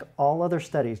conclusions. Like all other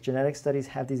studies, genetic studies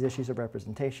have these issues of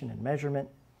representation and measurement.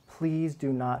 Please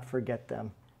do not forget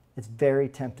them. It's very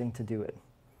tempting to do it.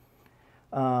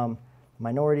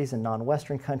 Minorities in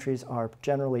non-Western countries are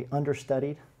generally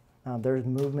understudied. There's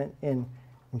movement in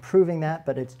improving that,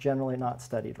 but it's generally not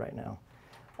studied right now.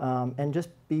 And just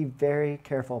be very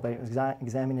careful about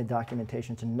examining the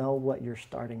documentation to know what you're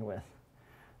starting with.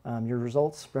 Your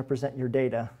results represent your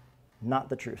data, not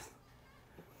the truth.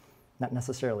 Not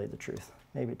necessarily the truth.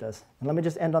 Maybe it does. And let me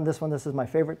just end on this one. This is my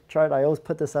favorite chart. I always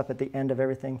put this up at the end of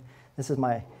everything. This is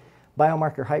my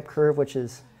biomarker hype curve, which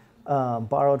is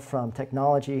borrowed from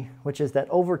technology, which is that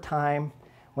over time,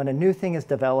 when a new thing is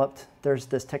developed, there's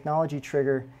this technology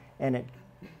trigger, and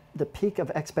the peak of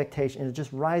expectation, it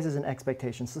just rises in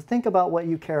expectation. So think about what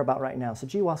you care about right now. So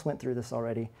GWAS went through this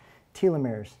already.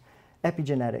 Telomeres,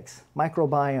 epigenetics,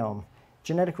 microbiome,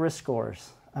 genetic risk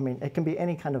scores. I mean, it can be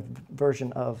any kind of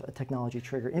version of a technology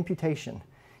trigger. Imputation.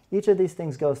 Each of these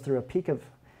things goes through a peak of,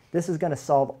 this is going to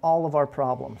solve all of our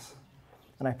problems.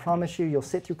 And I promise you, you'll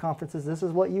sit through conferences, this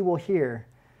is what you will hear.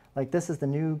 Like, this is the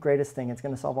new greatest thing. It's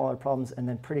going to solve all our problems. And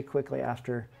then pretty quickly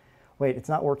after, wait, it's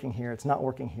not working here, it's not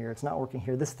working here, it's not working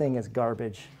here. This thing is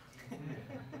garbage.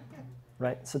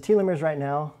 Right? So telomeres right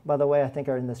now, by the way, I think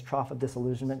are in this trough of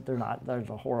disillusionment. They're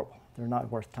horrible. They're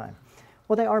not worth time.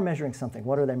 Well, they are measuring something.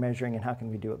 What are they measuring, and how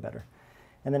can we do it better?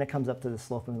 And then it comes up to the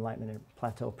slope of enlightenment and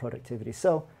plateau of productivity.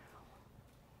 So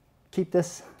keep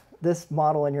this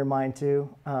model in your mind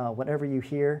too. Whatever you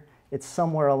hear, it's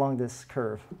somewhere along this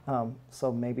curve.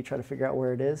 So maybe try to figure out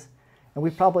where it is. And we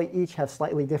probably each have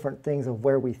slightly different things of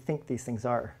where we think these things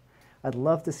are. I'd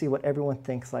love to see what everyone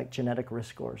thinks, like genetic risk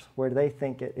scores. Where do they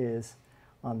think it is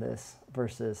on this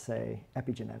versus, say,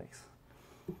 epigenetics?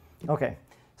 Okay.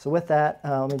 So with that,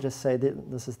 let me just say that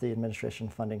this is the administration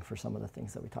funding for some of the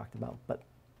things that we talked about. But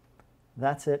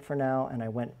that's it for now, and I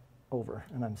went over,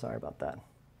 and I'm sorry about that.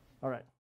 All right.